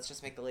 fuck it. Let's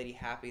just make the lady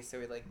happy. So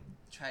we like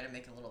try to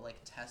make a little like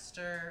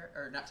tester,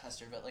 or not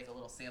tester, but like a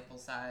little sample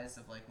size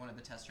of like one of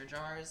the tester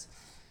jars.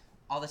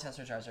 All the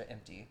tester jars are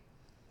empty.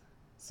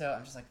 So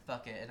I'm just like,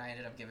 fuck it, and I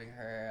ended up giving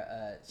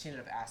her. She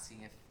ended up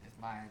asking if the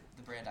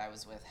brand I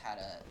was with had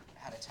a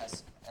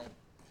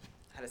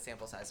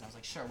sample size, and I was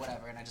like, sure,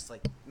 whatever, and I just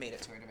like made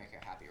it to her to make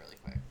her happy really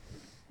quick.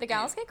 The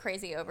gals get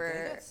crazy over.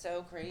 They get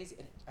so crazy.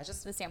 And I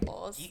just the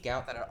samples. Geek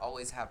out that it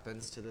always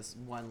happens to this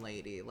one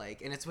lady,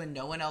 like, and it's when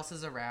no one else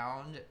is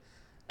around,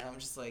 and I'm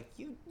just like,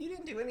 you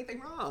didn't do anything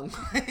wrong.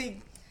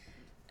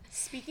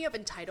 Speaking of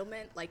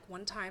entitlement, like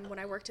one time when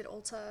I worked at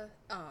Ulta,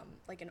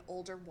 like an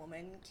older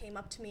woman came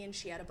up to me and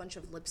she had a bunch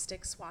of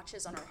lipstick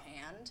swatches on her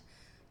hand.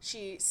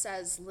 She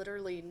says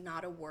literally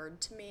not a word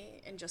to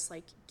me and just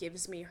like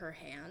gives me her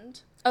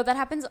hand. Oh, that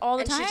happens all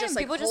the time. Just,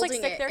 like, people just like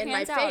stick their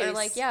hands out or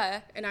like,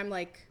 yeah. And I'm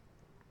like,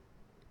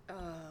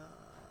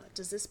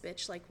 does this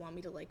bitch like want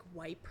me to like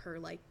wipe her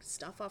like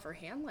stuff off her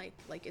hand?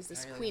 Like is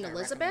this Queen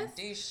Elizabeth?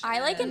 I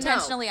like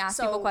intentionally ask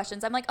people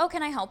questions. I'm like, oh,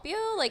 can I help you?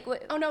 Like,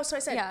 what? Oh no. So I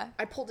said, yeah.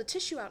 I pulled a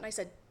tissue out and I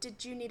said,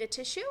 did you need a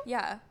tissue?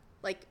 Yeah.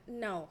 Like,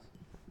 no,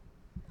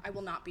 I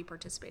will not be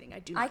participating. I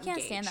do not I can't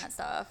engage. Stand that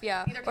stuff.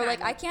 Yeah. Or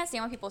like, I can't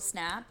stand when people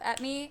snap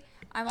at me.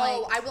 I'm like,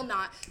 oh, I will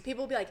not.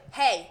 People will be like,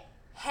 hey.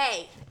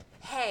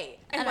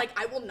 And like,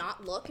 I will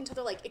not look until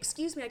they're like,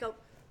 excuse me. I go,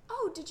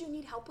 oh, did you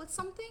need help with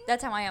something?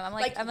 That's how I am.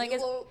 You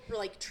will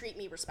like treat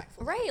me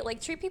respectfully. Right. Like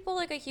treat people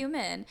like a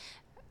human.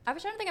 I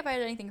was trying to think if I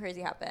had anything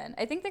crazy happen.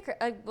 I think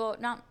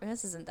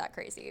this isn't that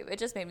crazy. It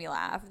just made me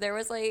laugh. There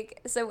was like,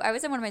 so I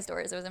was in one of my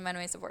stores. I was in one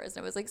of my Sephora's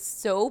and it was like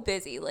so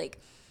busy. Like,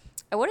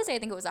 I want to say I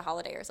think it was a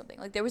holiday or something.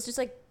 Like there was just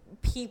like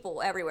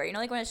people everywhere. You know,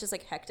 like when it's just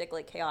like hectic,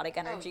 like chaotic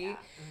energy. Oh, yeah.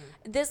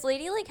 Mm-hmm. This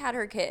lady like had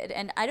her kid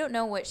and I don't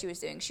know what she was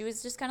doing. She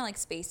was just kind of like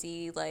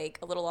spacey, like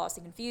a little lost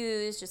and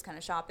confused, just kind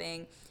of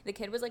shopping. The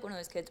kid was like one of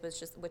those kids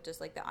with just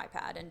like the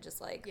iPad and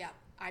just like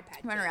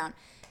iPad run around.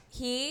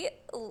 He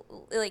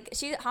like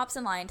she hops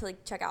in line to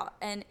like check out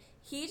and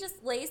he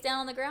just lays down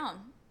on the ground.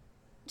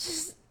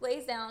 Just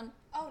lays down.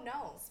 Oh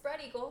no.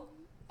 Spread eagle.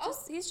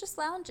 He's just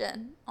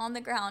lounging on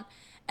the ground.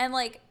 And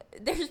like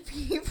there's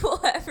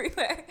people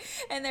everywhere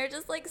and they're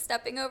just like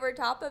stepping over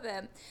top of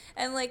him.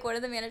 And like one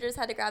of the managers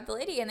had to grab the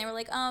lady and they were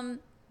like,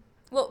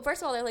 well,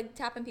 first of all, they're like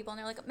tapping people and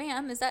they're like,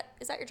 ma'am, is that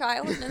your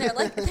child? And they're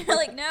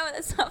like, no,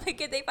 that's not my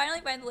kid. They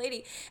finally find the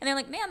lady and they're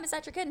like, ma'am, is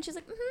that your kid? And she's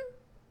like, mm-hmm.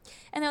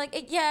 And they're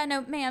like, yeah,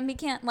 no, ma'am, he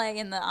can't lay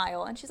in the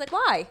aisle. And she's like,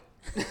 why?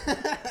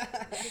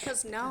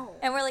 Because no.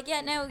 And we're like,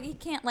 yeah, no, he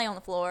can't lay on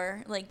the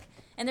floor. Like,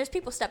 and there's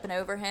people stepping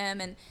over him,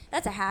 and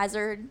that's a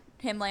hazard,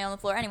 him lay on the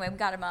floor. Anyway, we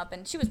got him up,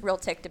 and she was real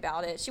ticked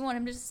about it. She wanted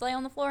him to just lay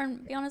on the floor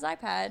and be on his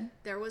iPad.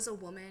 There was a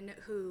woman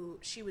who,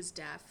 she was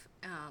deaf,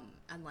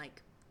 and,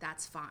 like,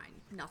 that's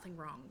fine. Nothing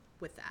wrong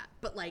with that.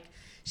 But, like,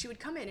 she would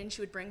come in, and she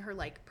would bring her,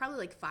 like, probably,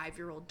 like,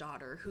 5-year-old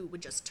daughter who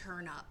would just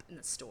turn up in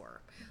the store.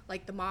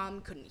 Like, the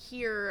mom couldn't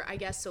hear, I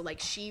guess, so, like,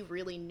 she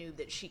really knew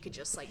that she could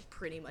just, like,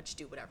 pretty much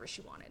do whatever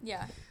she wanted.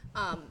 Yeah.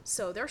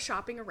 So they're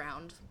shopping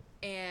around,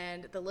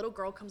 and the little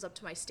girl comes up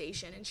to my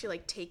station and she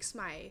like takes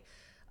my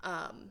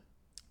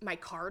my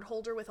card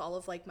holder with all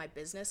of like my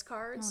business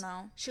cards. Oh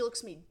no. She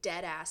looks me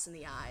dead ass in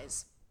the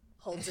eyes,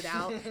 holds it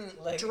out,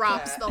 like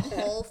drops the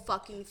whole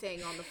fucking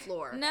thing on the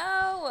floor.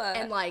 No.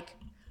 And like,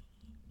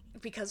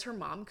 because her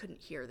mom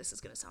couldn't hear, this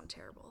is gonna sound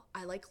terrible,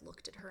 I like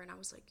looked at her and I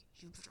was like,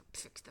 you better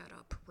pick that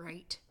up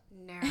right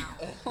no.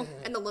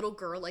 And the little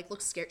girl, like,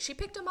 looks scared. She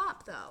picked him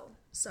up, though,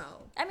 so.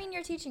 I mean,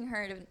 you're teaching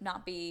her to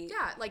not be...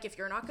 Yeah, like, if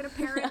you're not going to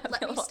parent,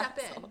 let me step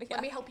in. Yeah.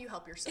 Let me help you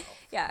help yourself.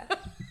 Yeah.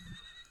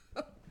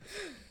 That's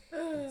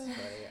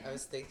funny. I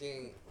was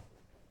thinking...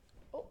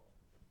 Oh.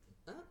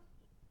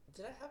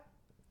 Did I have...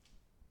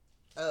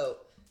 Oh.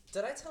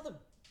 Did I tell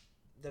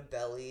the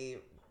belly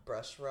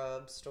brush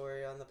rub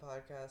story on the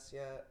podcast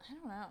yet? I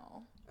don't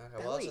know.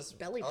 Okay, well, I'll just...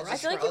 belly brush I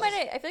feel like you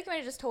might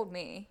have just told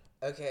me.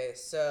 Okay,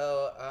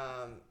 so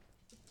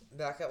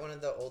back at one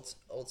of the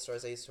old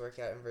stores I used to work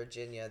at in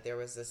Virginia, there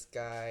was this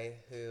guy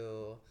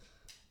who,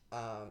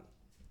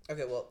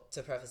 okay, well,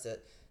 to preface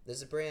it,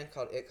 there's a brand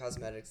called It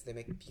Cosmetics. They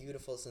make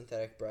beautiful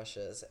synthetic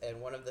brushes,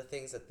 and one of the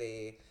things that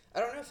I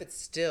don't know if it's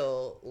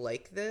still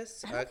like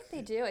this. I don't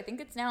think they do. I think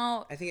it's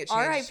now I think it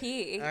changed.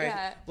 RIP. All right.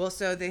 Yeah. Well,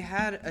 so they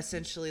had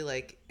essentially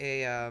like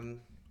a,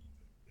 I'm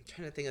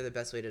trying to think of the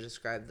best way to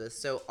describe this.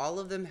 So all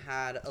of them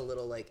had a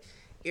little like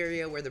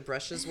area where the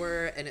brushes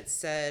were, and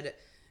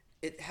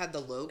it had the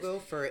logo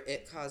for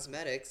It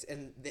Cosmetics,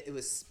 and it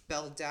was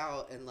spelled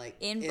out and like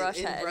in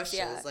brushes,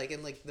 yeah. like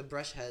in like the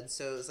brush heads.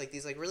 So it was like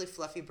these like really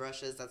fluffy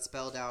brushes that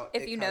spelled out.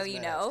 If It you know, Cosmetics.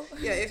 you know.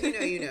 Yeah, if you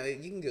know, you know.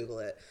 You can Google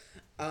it.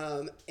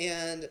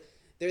 And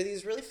they're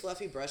these really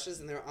fluffy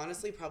brushes, and they're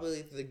honestly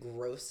probably the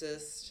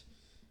grossest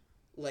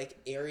like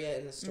area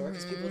in the store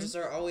because people just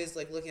are always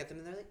like looking at them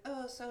and they're like,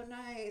 oh, so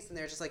nice, and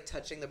they're just like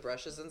touching the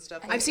brushes and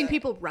stuff. I've seen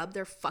people rub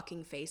their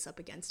fucking face up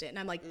against it, and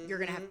I'm like, you're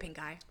gonna have pink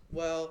eye.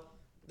 Well,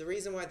 the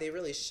reason why they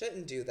really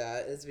shouldn't do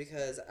that is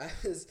because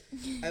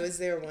I was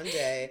there one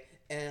day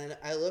and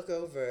I look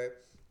over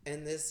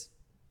and this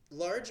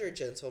larger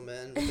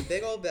gentleman with a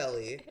big old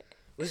belly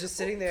was just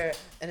sitting there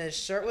and his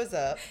shirt was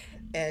up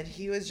and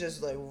he was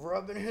just like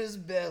rubbing his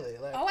belly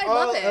like I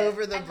all love it.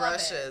 over the I love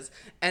brushes.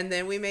 And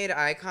then we made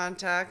eye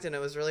contact and it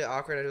was really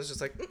awkward. It was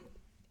just like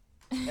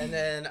and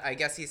then I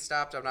guess he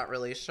stopped. I'm not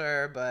really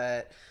sure,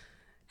 but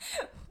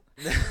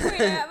Wait,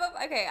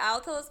 okay,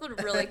 I'll tell this one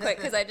really quick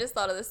because I just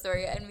thought of this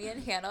story, and me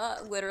and Hannah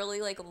literally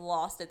like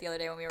lost it the other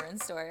day when we were in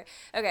store.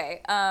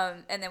 Okay,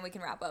 and then we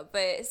can wrap up.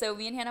 But so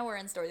me and Hannah were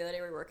in store the other day.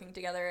 We were working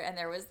together, and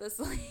there was this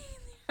guy.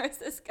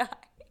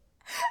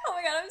 Oh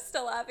my god, I'm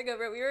still laughing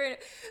over it.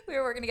 We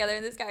were working together,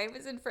 and this guy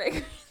was in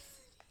fragrance.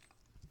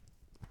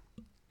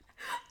 Oh my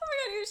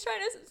god, he was trying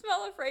to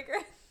smell a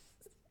fragrance,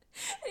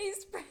 and he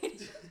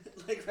sprayed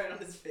like right on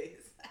his face.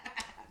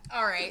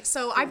 All right,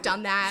 so I've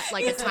done that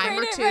like a time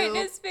or two. Right in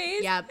his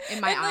face. Yeah,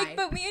 in my eye.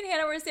 But me and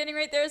Hannah were standing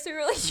right there, so we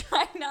were like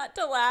trying not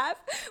to laugh.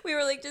 We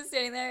were like just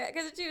standing there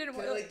because she didn't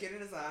want to like get in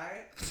his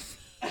eye.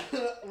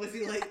 Was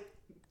he like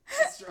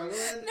struggling?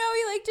 No,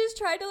 he like just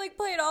tried to like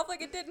play it off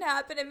like it didn't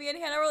happen, and me and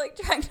Hannah were like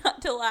trying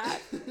not to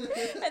laugh.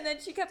 And then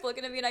she kept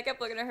looking at me, and I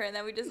kept looking at her, and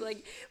then we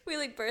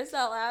burst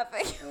out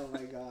laughing. Oh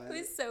my god, it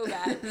was so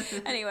bad.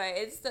 Anyway,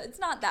 it's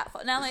not that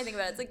fun. Now that I think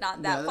about it, it's like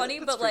not that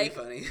funny, but like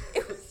funny.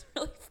 It was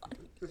really funny.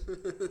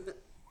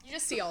 You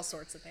just see all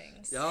sorts of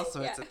things. All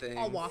sorts of things.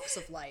 All walks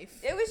of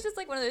life. It was just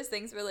like one of those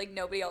things where like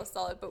nobody else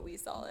saw it, but we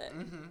saw it.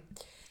 Mm-hmm.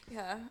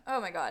 Yeah.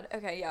 Oh my god.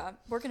 Okay. Yeah.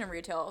 Working in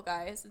retail,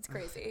 guys, it's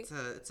crazy.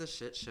 It's a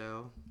shit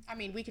show. I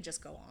mean, we could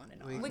just go on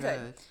and on. We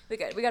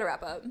could. We gotta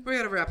wrap up. We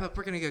gotta wrap up.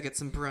 We're gonna go get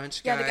some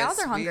brunch, guys. Yeah, the gals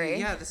are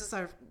hungry. This is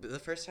the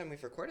first time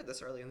we've recorded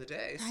this early in the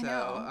day. I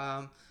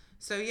know.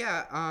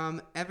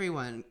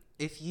 Everyone,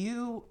 if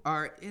you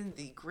are in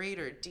the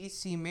greater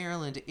DC,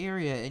 Maryland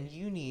area and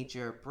you need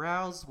your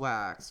brows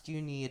waxed,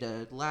 you need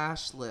a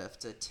lash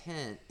lift, a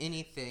tint,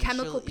 anything.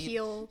 Chemical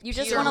peel. You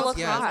just want to look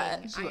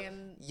hot.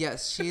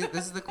 Yes,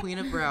 this is the queen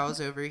of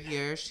brows over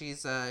here. She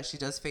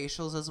does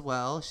facials as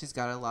well. She's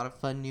got a lot of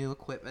fun new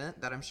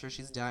equipment that I'm sure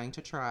she's dying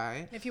to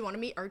try. If you want to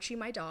meet Archie,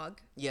 my dog,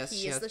 yes,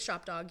 he is the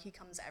shop dog. He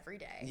comes every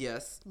day.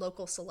 Yes.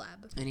 Local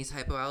celeb. And he's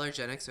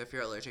hypoallergenic, so if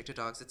you're allergic to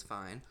dogs, it's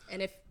fine.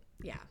 And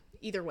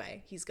either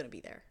way, he's going to be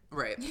there.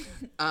 Right.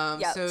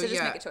 So just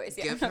make a choice.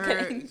 Yeah, give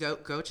her,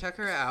 go check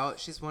her out.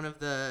 She's one of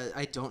the,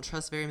 I don't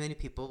trust very many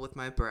people with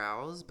my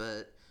brows,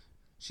 but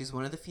she's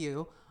one of the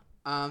few.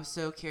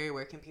 So Cari,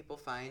 where can people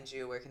find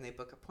you? Where can they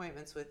book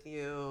appointments with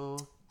you?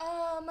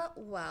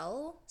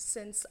 Well,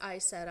 since I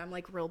said I'm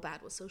like real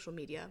bad with social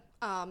media,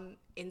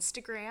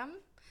 Instagram,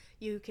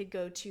 you could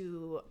go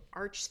to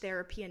Arch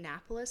Therapy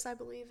Annapolis, I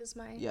believe is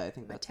my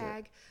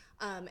tag.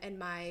 And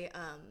my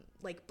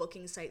like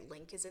booking site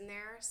link is in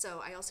there.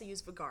 So I also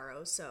use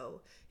Vigaro.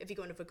 So if you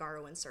go into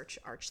Vigaro and search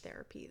Arch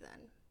Therapy,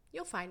 then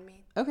you'll find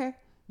me. Okay.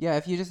 Yeah,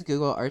 if you just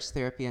Google Arch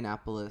Therapy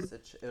Annapolis,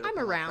 I'm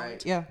around. Up,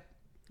 right? Yeah.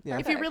 Yeah.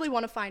 If you really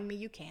want to find me,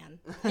 you can.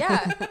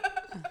 Yeah.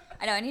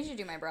 I know. I need you to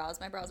do my brows.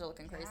 My brows are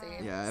looking crazy.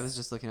 Yeah, I was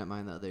just looking at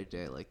mine the other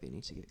day. Like, they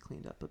need to get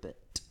cleaned up a bit.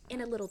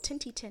 In a little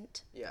tinty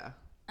tint. Yeah.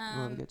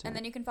 And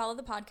then you can follow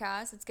the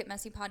podcast. It's Get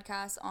Messy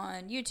Podcast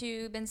on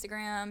YouTube,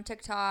 Instagram,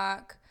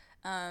 TikTok.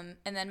 And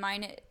then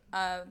mine,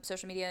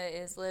 social media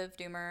is Liv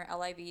Doomer,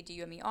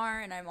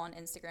 LIVDUMER, and I'm on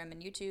Instagram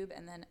and YouTube.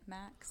 And then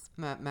Max.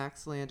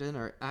 Max Landon,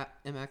 or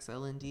at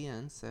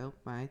MXLNDN. So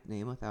my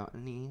name without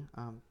any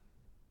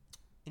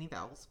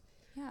vowels.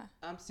 Yeah.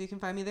 So you can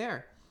find me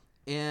there.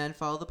 And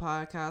follow the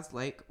podcast,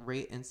 like,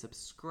 rate, and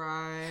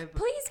subscribe.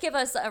 Please give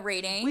us a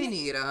rating. We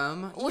need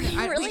them. We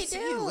really we see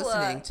do. you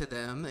listening to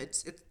them.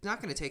 It's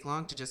not going to take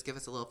long to just give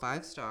us a little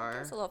 5-star.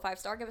 Give us a little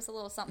 5-star. Give us a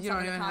little something. You don't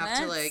in the even comments.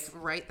 have to like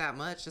write that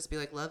much. Just be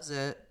like, loves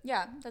it.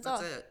 Yeah, that's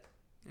all. That's it.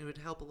 It would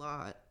help a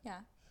lot. Yeah.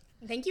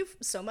 Thank you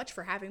so much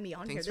for having me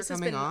on Thanks here. for This has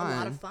coming been a lot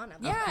on. of fun.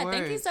 Yeah,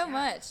 thank you course. so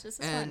much. This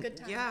was And fun. Good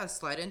time. yeah,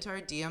 slide into our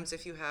DMs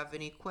if you have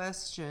any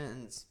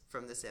questions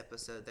from this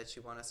episode that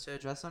you want us to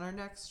address on our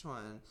next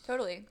one.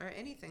 Totally. Or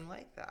anything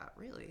like that,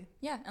 really.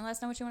 Yeah, and let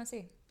us know what you want to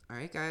see. All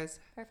right,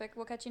 guys. Perfect.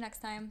 We'll catch you next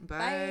time.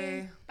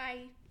 Bye.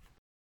 Bye.